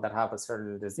people that have a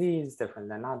certain disease different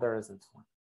than others and so on?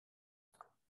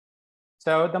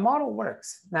 So the model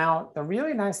works. Now, the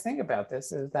really nice thing about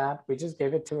this is that we just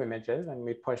gave it 2 images and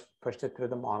we pushed it through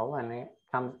the model and it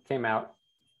came out.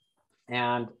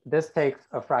 And this takes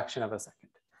a fraction of a second,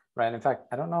 right? In fact,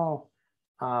 I don't know,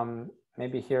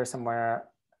 maybe here somewhere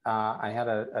I had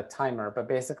a timer, but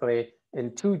basically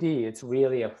in 2D, it's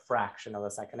really a fraction of a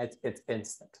second. It's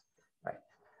instant, right?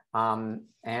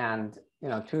 And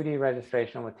 2D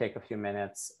registration would take a few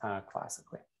minutes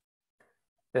classically.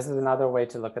 This is another way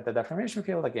to look at the deformation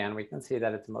field. Again, we can see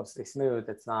that it's mostly smooth.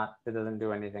 It doesn't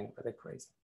do anything really crazy.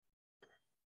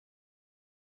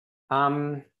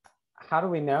 How do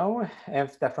we know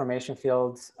if deformation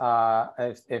fields,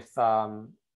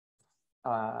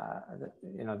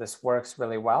 this works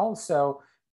really well? So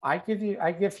I give you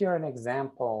an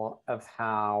example of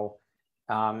how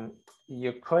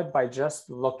you could, by just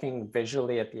looking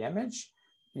visually at the image,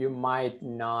 you might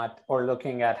not, or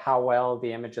looking at how well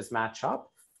the images match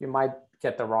up, you might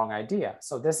get the wrong idea.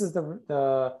 So this is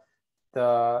the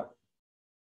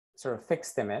sort of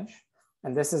fixed image,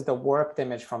 and this is the warped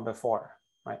image from before,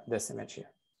 right? This image here.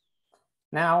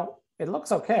 Now, it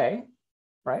looks okay,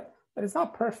 right? But it's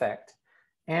not perfect.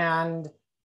 And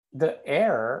the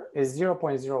error is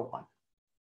 0.01.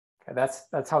 Okay,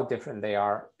 that's how different they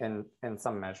are in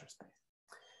some measure space.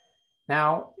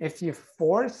 Now, if you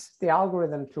force the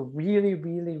algorithm to really,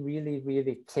 really, really,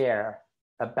 really care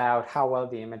about how well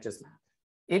the images match,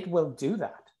 it will do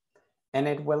that, and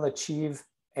it will achieve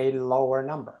a lower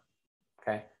number,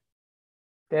 okay?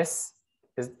 This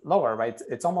is lower, right?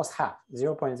 It's almost half,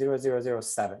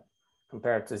 0.0007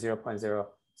 compared to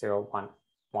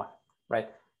 0.0011, right?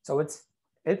 So it's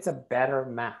a better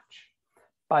match.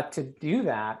 But to do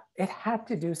that, it had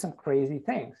to do some crazy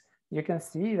things. You can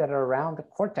see that around the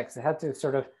cortex, it had to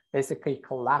sort of basically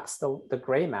collapse the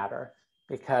gray matter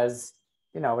because,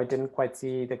 it didn't quite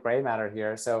see the gray matter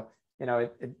here. So,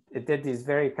 it did these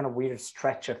very kind of weird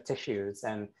stretch of tissues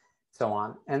and so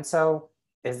on. And so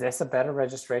is this a better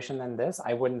registration than this?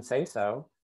 I wouldn't say so,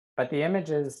 but the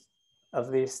images, at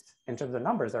least in terms of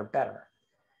numbers, are better.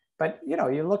 But,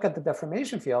 you look at the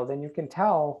deformation field and you can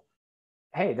tell,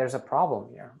 hey, there's a problem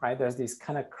here, right? There's these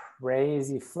kind of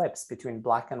crazy flips between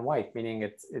black and white, meaning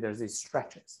there's these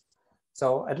stretches.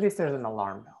 So at least there's an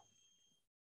alarm bell.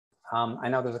 I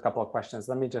know there's a couple of questions.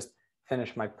 Let me just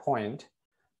finish my point,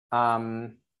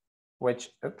 maybe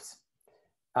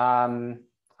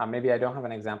I don't have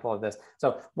an example of this.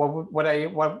 So what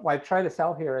I try to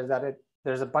tell here is that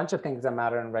there's a bunch of things that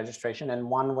matter in registration, and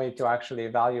one way to actually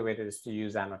evaluate it is to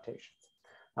use annotations.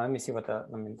 Now, let me see what the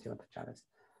chat is.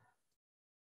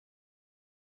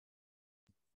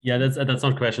 Yeah, that's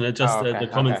not a question. It's just the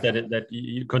comments that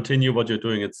you continue what you're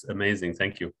doing. It's amazing.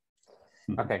 Thank you.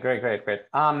 Okay, great.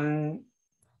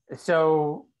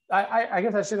 So I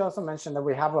guess I should also mention that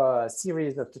we have a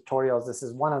series of tutorials. This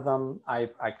is one of them. I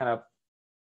kind of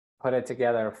put it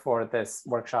together for this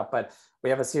workshop, but we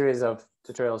have a series of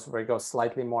tutorials where we go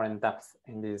slightly more in depth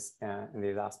in these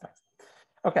aspects.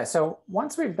 Okay, so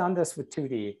once we've done this with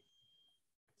 2D,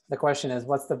 the question is,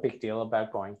 what's the big deal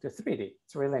about going to 3D?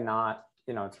 It's really not,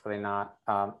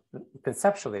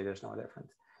 conceptually, there's no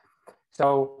difference.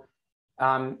 So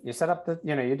you set up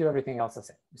you do everything else the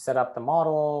same. You set up the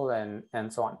model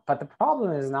and so on. But the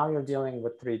problem is now you're dealing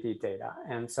with 3D data.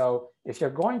 And so if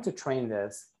you're going to train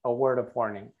this, a word of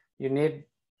warning, you need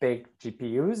big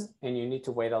GPUs and you need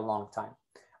to wait a long time.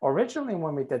 Originally,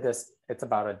 when we did this, it's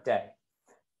about a day.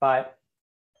 But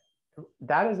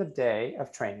that is a day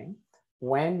of training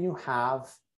when you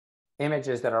have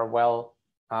images that are well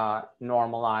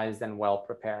normalized and well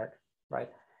prepared, right?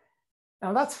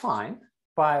 Now that's fine,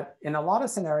 but in a lot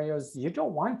of scenarios, you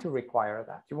don't want to require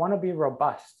that. You want to be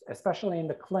robust, especially in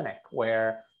the clinic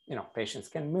where patients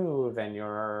can move and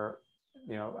your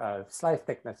slice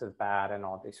thickness is bad and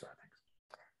all these sort of things.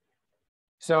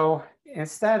 So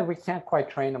instead, we can't quite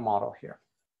train a model here,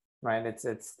 right?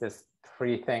 It's this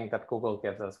free thing that Google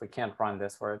gives us. We can't run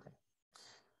this for a day.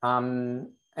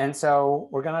 And so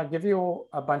we're going to give you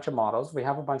a bunch of models. We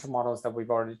have a bunch of models that we've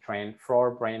already trained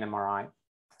for brain MRI.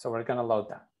 So we're going to load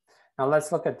that. Now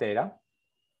let's look at data.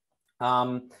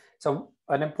 So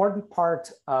an important part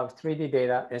of 3D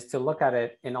data is to look at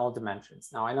it in all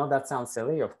dimensions. Now I know that sounds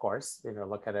silly, of course, if you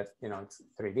look at it, it's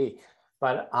 3D,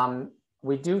 but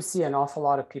we do see an awful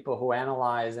lot of people who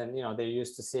analyze and, they're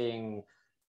used to seeing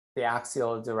the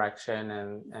axial direction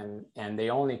and they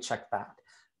only check that.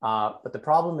 But the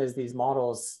problem is these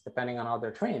models, depending on how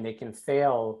they're trained, they can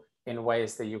fail in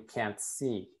ways that you can't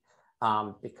see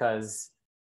because,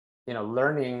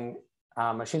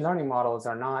 machine learning models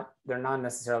they're not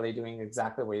necessarily doing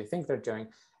exactly what you think they're doing.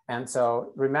 And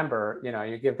so remember,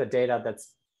 you give the data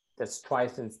that's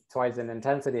twice in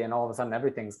intensity and all of a sudden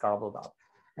everything's garbled up.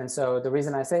 And so the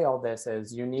reason I say all this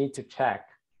is you need to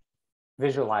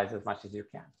visualize as much as you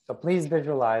can. So please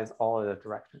visualize all of the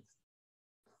directions.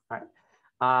 All right.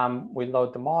 We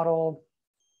load the model,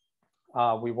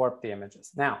 we warp the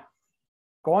images. Now,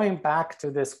 going back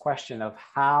to this question of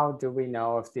how do we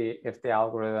know if the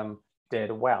algorithm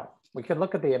did well? We could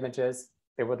look at the images.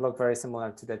 They would look very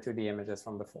similar to the 2D images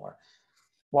from before.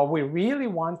 What we really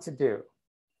want to do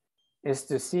is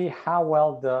to see how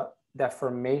well the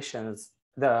deformations,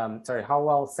 how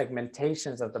well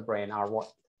segmentations of the brain are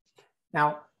warped.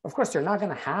 Now, of course, you're not going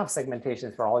to have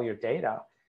segmentations for all your data,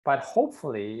 but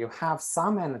hopefully you have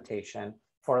some annotation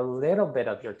for a little bit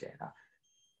of your data,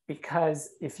 because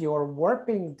if you're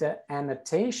warping the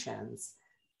annotations,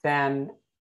 then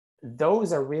those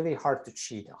are really hard to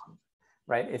cheat on,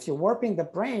 right? If you're warping the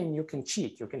brain, you can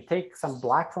cheat. You can take some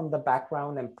black from the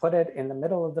background and put it in the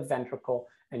middle of the ventricle,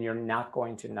 and you're not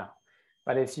going to know.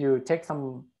 But if you take some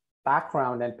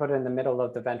background and put it in the middle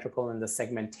of the ventricle in the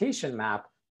segmentation map,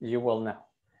 you will know,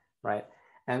 right?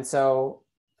 And so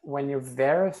when you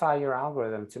verify your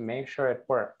algorithm to make sure it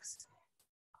works,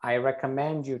 I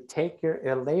recommend you take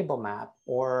your label map,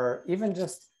 or even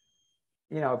just,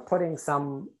 putting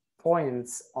some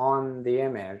points on the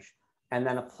image and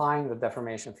then applying the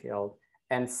deformation field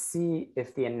and see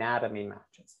if the anatomy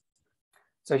matches.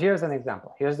 So here's an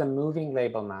example. Here's the moving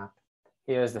label map.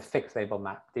 Here's the fixed label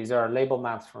map. These are label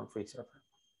maps from FreeSurfer.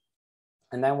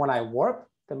 And then when I warp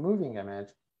the moving image,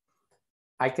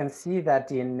 I can see that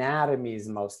the anatomies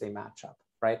mostly match up,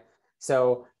 right?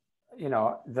 So,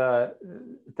 the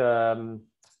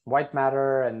white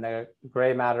matter and the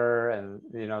gray matter and,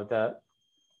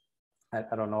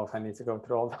 I don't know if I need to go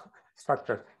through all the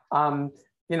structures.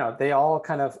 They all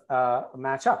kind of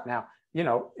match up. Now,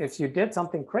 if you did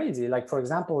something crazy, like for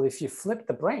example, if you flip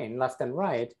the brain left and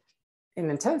right, in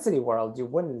intensity world, you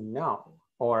wouldn't know,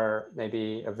 or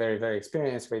maybe a very, very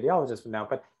experienced radiologist would know,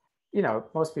 but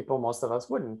most of us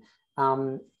wouldn't.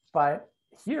 But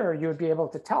here you would be able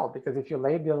to tell, because if you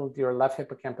labeled your left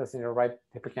hippocampus and your right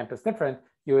hippocampus different,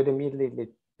 you would immediately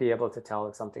be able to tell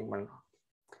if something went wrong.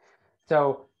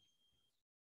 So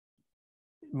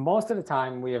most of the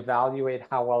time we evaluate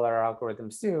how well our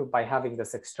algorithms do by having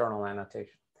this external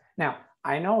annotation. Now,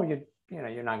 I know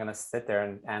you're not going to sit there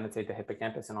and annotate the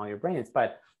hippocampus in all your brains,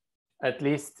 but at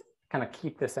least kind of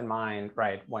keep this in mind,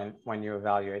 right, when you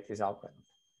evaluate these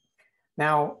algorithms.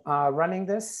 Now, running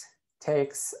this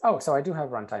takes, so I do have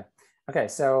runtime. Okay,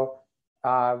 so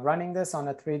running this on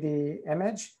a 3D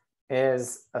image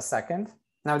is a second.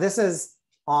 Now, this is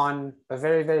on a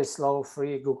very, very slow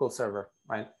free Google server,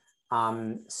 right?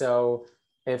 So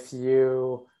if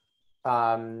you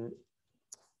did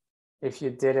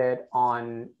it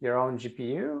on your own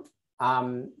GPU,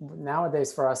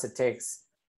 nowadays for us, it takes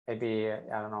maybe,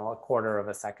 I don't know, a quarter of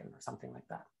a second or something like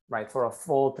that, right? For a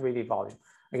full 3D volume.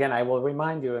 Again, I will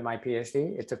remind you in my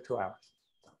PhD, it took 2 hours.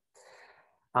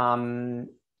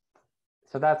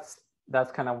 So that's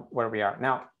kind of where we are.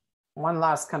 Now, one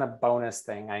last kind of bonus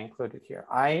thing I included here.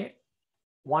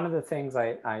 One of the things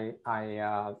I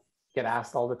get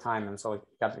asked all the time, and so I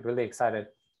got really excited,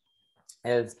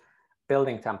 is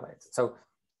building templates. So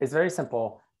it's very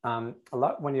simple.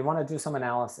 When you want to do some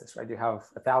analysis, right? You have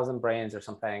 1,000 brains or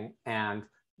something, and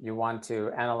you want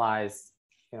to analyze,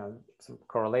 some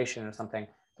correlation or something.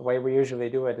 The way we usually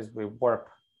do it is we warp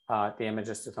the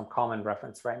images to some common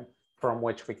reference frame from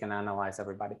which we can analyze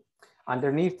everybody.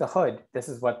 Underneath the hood, this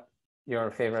is what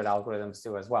your favorite algorithms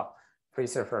do as well.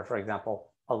 FreeSurfer, for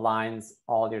example, aligns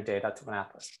all your data to an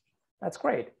atlas. That's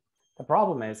great. The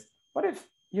problem is, what if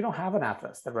you don't have an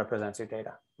atlas that represents your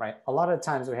data, right? A lot of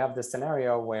times we have this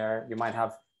scenario where you might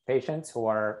have patients who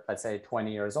are, let's say,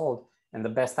 20 years old, and the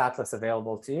best atlas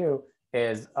available to you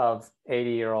is of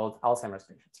 80-year-old Alzheimer's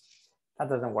patients. That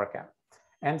doesn't work out.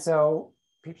 And so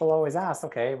people always ask,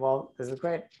 okay, well, this is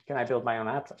great. Can I build my own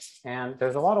atlas? And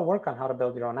there's a lot of work on how to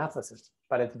build your own atlases,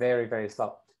 but it's very, very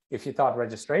slow. If you thought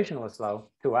registration was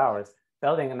slow, 2 hours,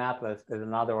 building an atlas is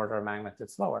another order of magnitude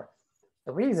slower.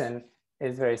 The reason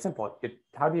is very simple.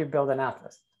 How do you build an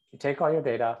atlas? You take all your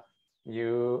data,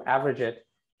 you average it,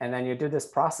 and then you do this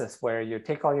process where you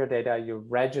take all your data, you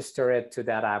register it to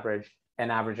that average,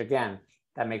 and average again.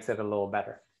 That makes it a little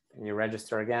better. And you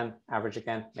register again, average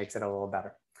again, makes it a little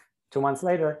better. 2 months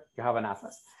later, you have an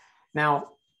atlas. Now,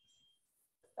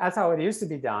 that's how it used to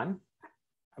be done.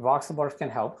 Voxelverse can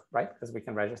help, right? Because we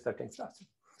can register things faster.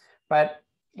 But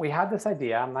we had this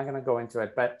idea, I'm not going to go into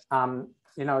it, but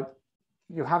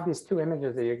you have these 2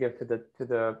 images that you give to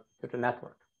the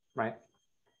network, right?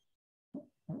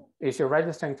 If you're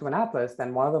registering to an atlas,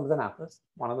 then one of them is an atlas,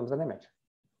 one of them is an image.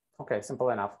 Okay, simple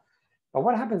enough. But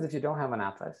what happens if you don't have an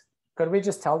atlas? Could we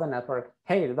just tell the network,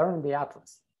 hey, learn the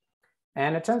atlas?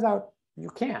 And it turns out you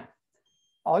can.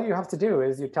 All you have to do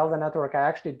is you tell the network, I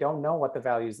actually don't know what the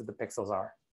values of the pixels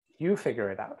are. You figure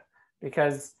it out,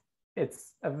 because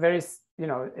it's a very,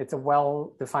 it's a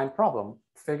well-defined problem.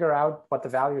 Figure out what the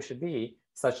value should be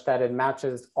such that it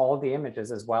matches all the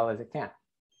images as well as it can.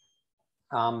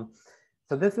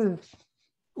 So this is,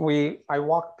 I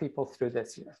walk people through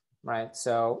this here, right?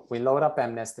 So we load up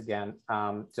MNIST again,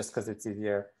 just because it's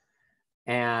easier.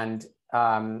 And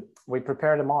we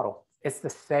prepared a model. It's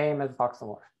the same as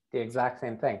Voxelverse, the exact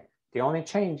same thing. The only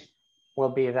change will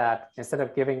be that instead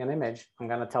of giving an image, I'm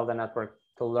going to tell the network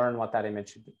to learn what that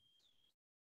image should be.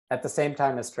 at the same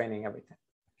time as training everything.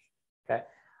 Okay.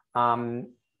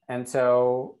 And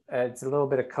so it's a little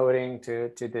bit of coding to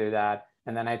do that.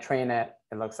 And then I train it,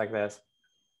 it looks like this.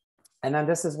 And then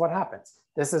this is what happens.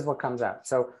 This is what comes out.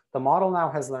 So the model now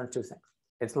has learned two things.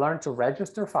 It's learned to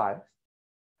register 5,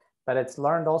 but it's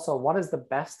learned also what is the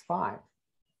best 5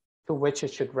 to which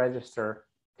it should register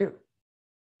to,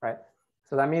 right?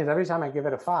 So that means every time I give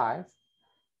it a 5,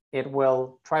 it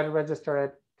will try to register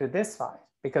it to this 5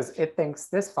 because it thinks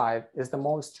this 5 is the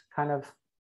most kind of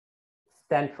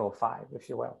central 5, if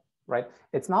you will, right?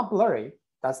 It's not blurry.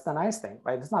 That's the nice thing,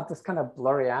 right? It's not this kind of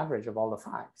blurry average of all the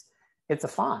 5s. It's a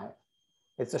 5.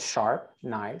 It's a sharp,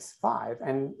 nice 5.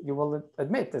 And you will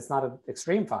admit it's not an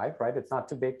extreme 5, right? It's not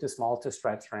too big, too small, too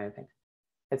stretched or anything.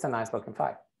 It's a nice looking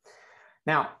 5.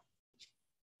 Now,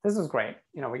 this is great.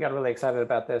 You know, we got really excited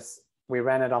about this. We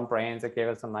ran it on brains. It gave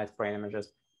us some nice brain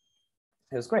images.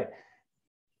 It was great.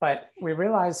 But we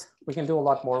realized we can do a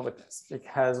lot more with this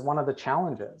because one of the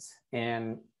challenges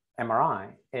in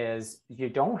MRI is you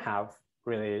don't have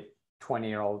really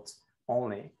 20-year-olds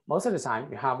only. Most of the time,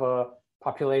 you have a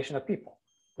population of people.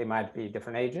 They might be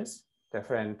different ages,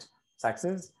 different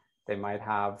sexes. They might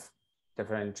have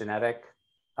different genetic,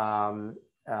 things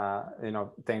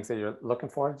that you're looking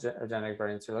for, genetic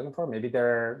variants you're looking for. Maybe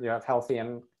you have healthy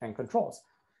and controls.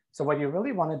 So what you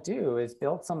really want to do is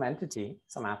build some entity,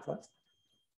 some atlas,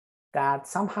 that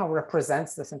somehow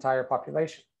represents this entire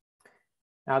population.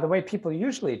 Now, the way people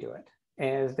usually do it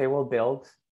is they will build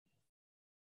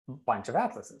a bunch of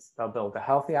atlases. They'll build the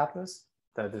healthy atlas,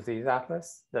 the disease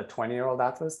atlas, the 20-year-old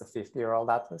atlas, the 50-year-old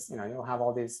atlas. You know, you'll have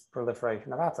all these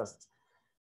proliferation of atlases.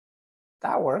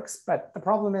 That works, but the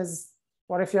problem is,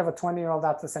 what if you have a 20-year-old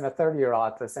atlas and a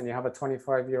 30-year-old atlas and you have a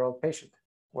 25-year-old patient?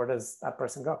 Where does that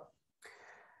person go?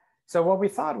 So what we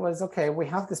thought was, okay, we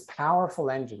have this powerful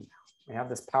engine now. We have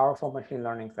this powerful machine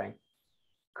learning thing.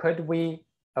 Could we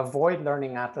avoid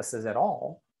learning atlases at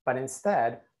all, but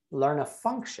instead learn a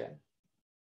function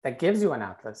that gives you an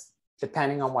atlas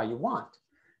depending on what you want?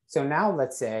 So now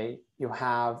let's say you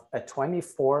have a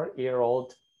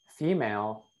 24-year-old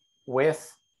female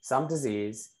with some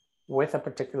disease, with a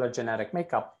particular genetic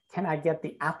makeup. Can I get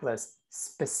the atlas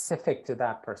specific to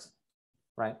that person,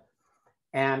 right?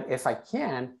 And if I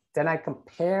can, then I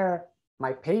compare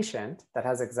my patient that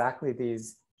has exactly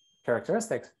these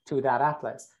characteristics to that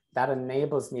atlas. That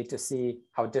enables me to see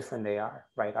how different they are,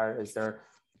 right? Is their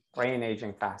brain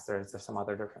aging faster? Is there some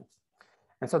other difference?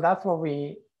 And so that's what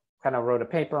we kind of wrote a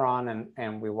paper on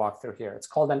and we walked through here. It's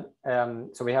called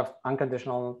so we have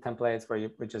unconditional templates where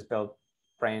we just build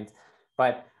brains,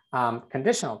 but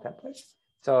conditional templates.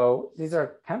 So these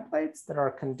are templates that are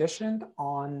conditioned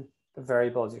on the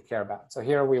variables you care about. So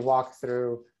here we walk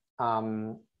through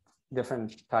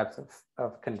different types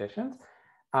of conditions.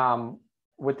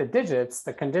 With the digits,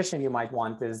 the condition you might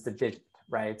want is the digit,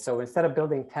 right? So instead of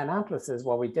building 10 atlases,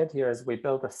 what we did here is we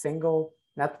built a single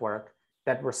network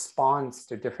that responds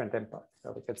to different inputs.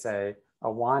 So we could say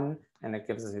a 1, and it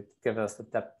gives us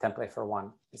the template for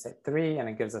 1. We say 3, and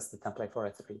it gives us the template for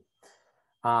a 3.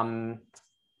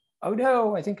 Oh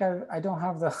no, I think I don't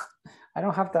have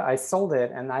the, I sold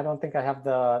it, and I don't think I have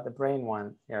the brain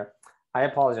one here. I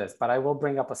apologize, but I will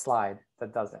bring up a slide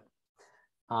that does it.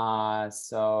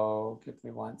 So give me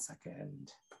 1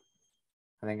 second.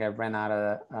 I think I ran out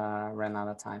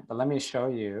of time, but let me show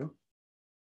you.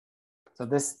 So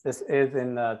this is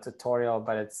in the tutorial,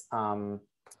 but it's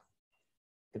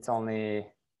only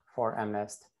for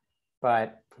MNIST.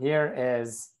 But here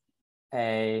is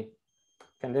a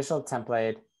conditional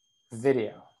template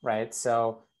video, right?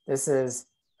 So this is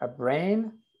a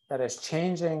brain that is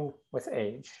changing with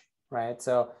age, right?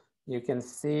 So you can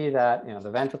see that, you know, the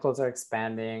ventricles are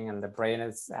expanding and the brain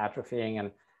is atrophying,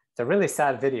 and it's a really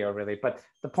sad video, really. But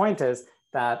the point is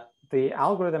that the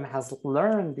algorithm has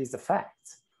learned these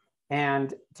effects.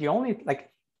 And the only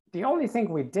thing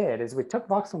we did is we took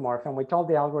voxelmorph and we told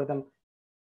the algorithm,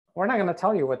 we're not going to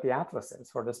tell you what the atlas is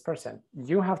for this person.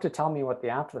 You have to tell me what the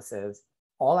atlas is.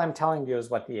 All I'm telling you is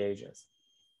what the age is,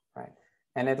 right?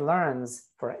 And it learns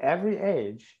for every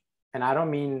age, and I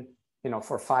don't mean, you know,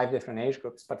 for 5 different age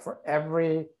groups, but for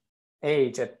every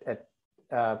age at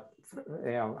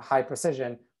high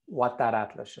precision, what that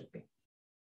atlas should be.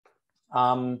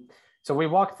 So we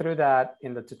walked through that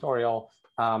in the tutorial,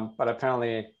 but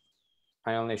apparently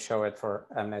I only show it for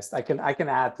MNIST. I can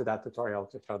add to that tutorial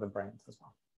to show the brains as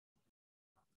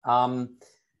well.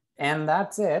 And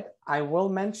that's it. I will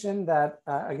mention that,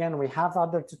 again, we have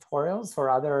other tutorials for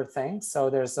other things.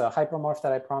 So there's a hypermorph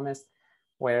that I promised,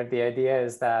 where the idea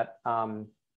is that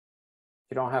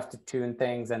you don't have to tune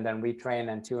things and then retrain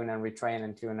and tune and retrain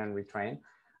and tune and retrain.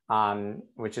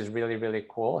 which is really, really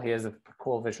cool. Here's a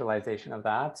cool visualization of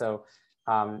that. So,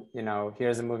 you know,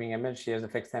 here's a moving image, here's a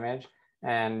fixed image.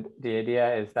 And the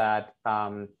idea is that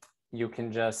you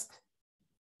can just,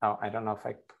 oh, I don't know if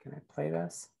can I play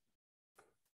this?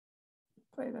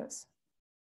 Play this.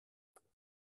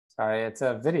 Sorry, it's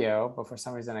a video, but for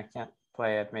some reason I can't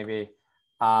play it. Maybe,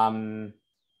 sorry,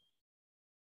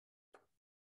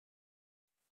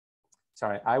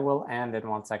 I will end in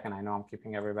 1 second. I know I'm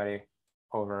keeping everybody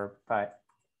over, but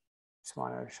just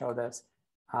wanted to show this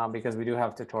because we do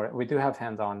have tutorial, we do have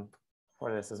hands-on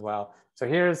for this as well. So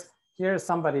here's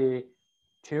somebody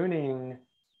tuning.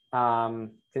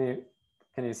 Can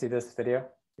you see this video?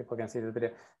 People can see this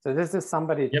video. So this is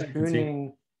somebody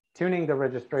tuning the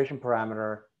registration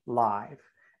parameter live,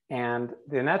 and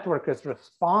the network is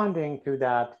responding to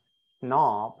that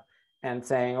knob and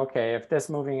saying, okay, if this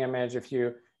moving image, if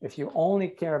you only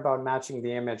care about matching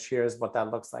the image, here's what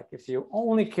that looks like. If you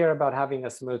only care about having a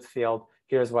smooth field,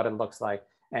 here's what it looks like.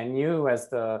 And you, as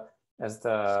the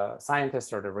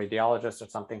scientist or the radiologist or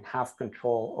something, have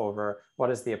control over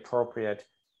what is the appropriate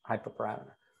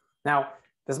hyperparameter. Now,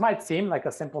 this might seem like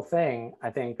a simple thing, I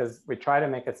think, because we try to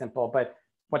make it simple, but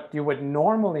what you would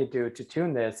normally do to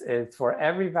tune this is for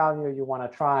every value you want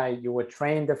to try, you would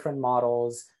train different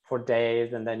models for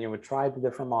days, and then you would try the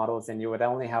different models, and you would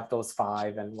only have those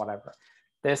 5 and whatever.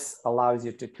 This allows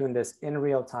you to tune this in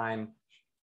real time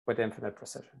with infinite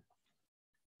precision.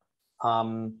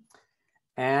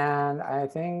 And I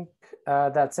think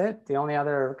that's it. The only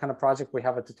other kind of project we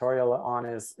have a tutorial on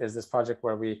is this project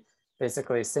where we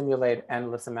basically simulate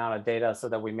endless amount of data so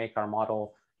that we make our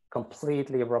model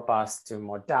completely robust to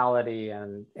modality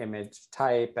and image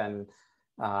type and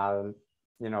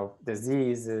you know,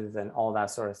 diseases and all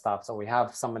that sort of stuff. So we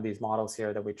have some of these models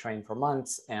here that we train for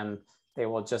months, and they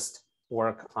will just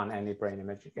work on any brain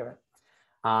image you give it.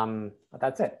 But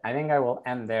that's it. I think I will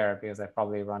end there because I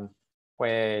probably run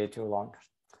way too long.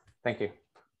 Thank you.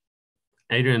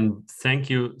 Adrian, thank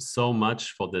you so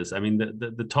much for this. I mean,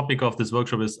 the topic of this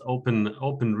workshop is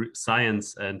open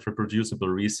science and reproducible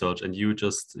research, and you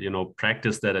just, you know,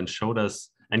 practiced that and showed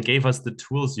us and gave us the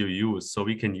tools you use so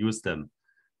we can use them.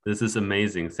 This is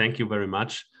amazing. Thank you very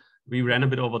much. We ran a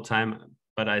bit over time,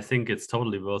 but I think it's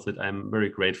totally worth it. I'm very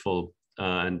grateful,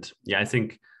 and yeah, I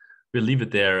think we'll leave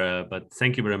it there. But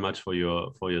thank you very much for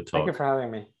your talk. Thank you for having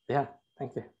me. Yeah,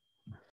 thank you.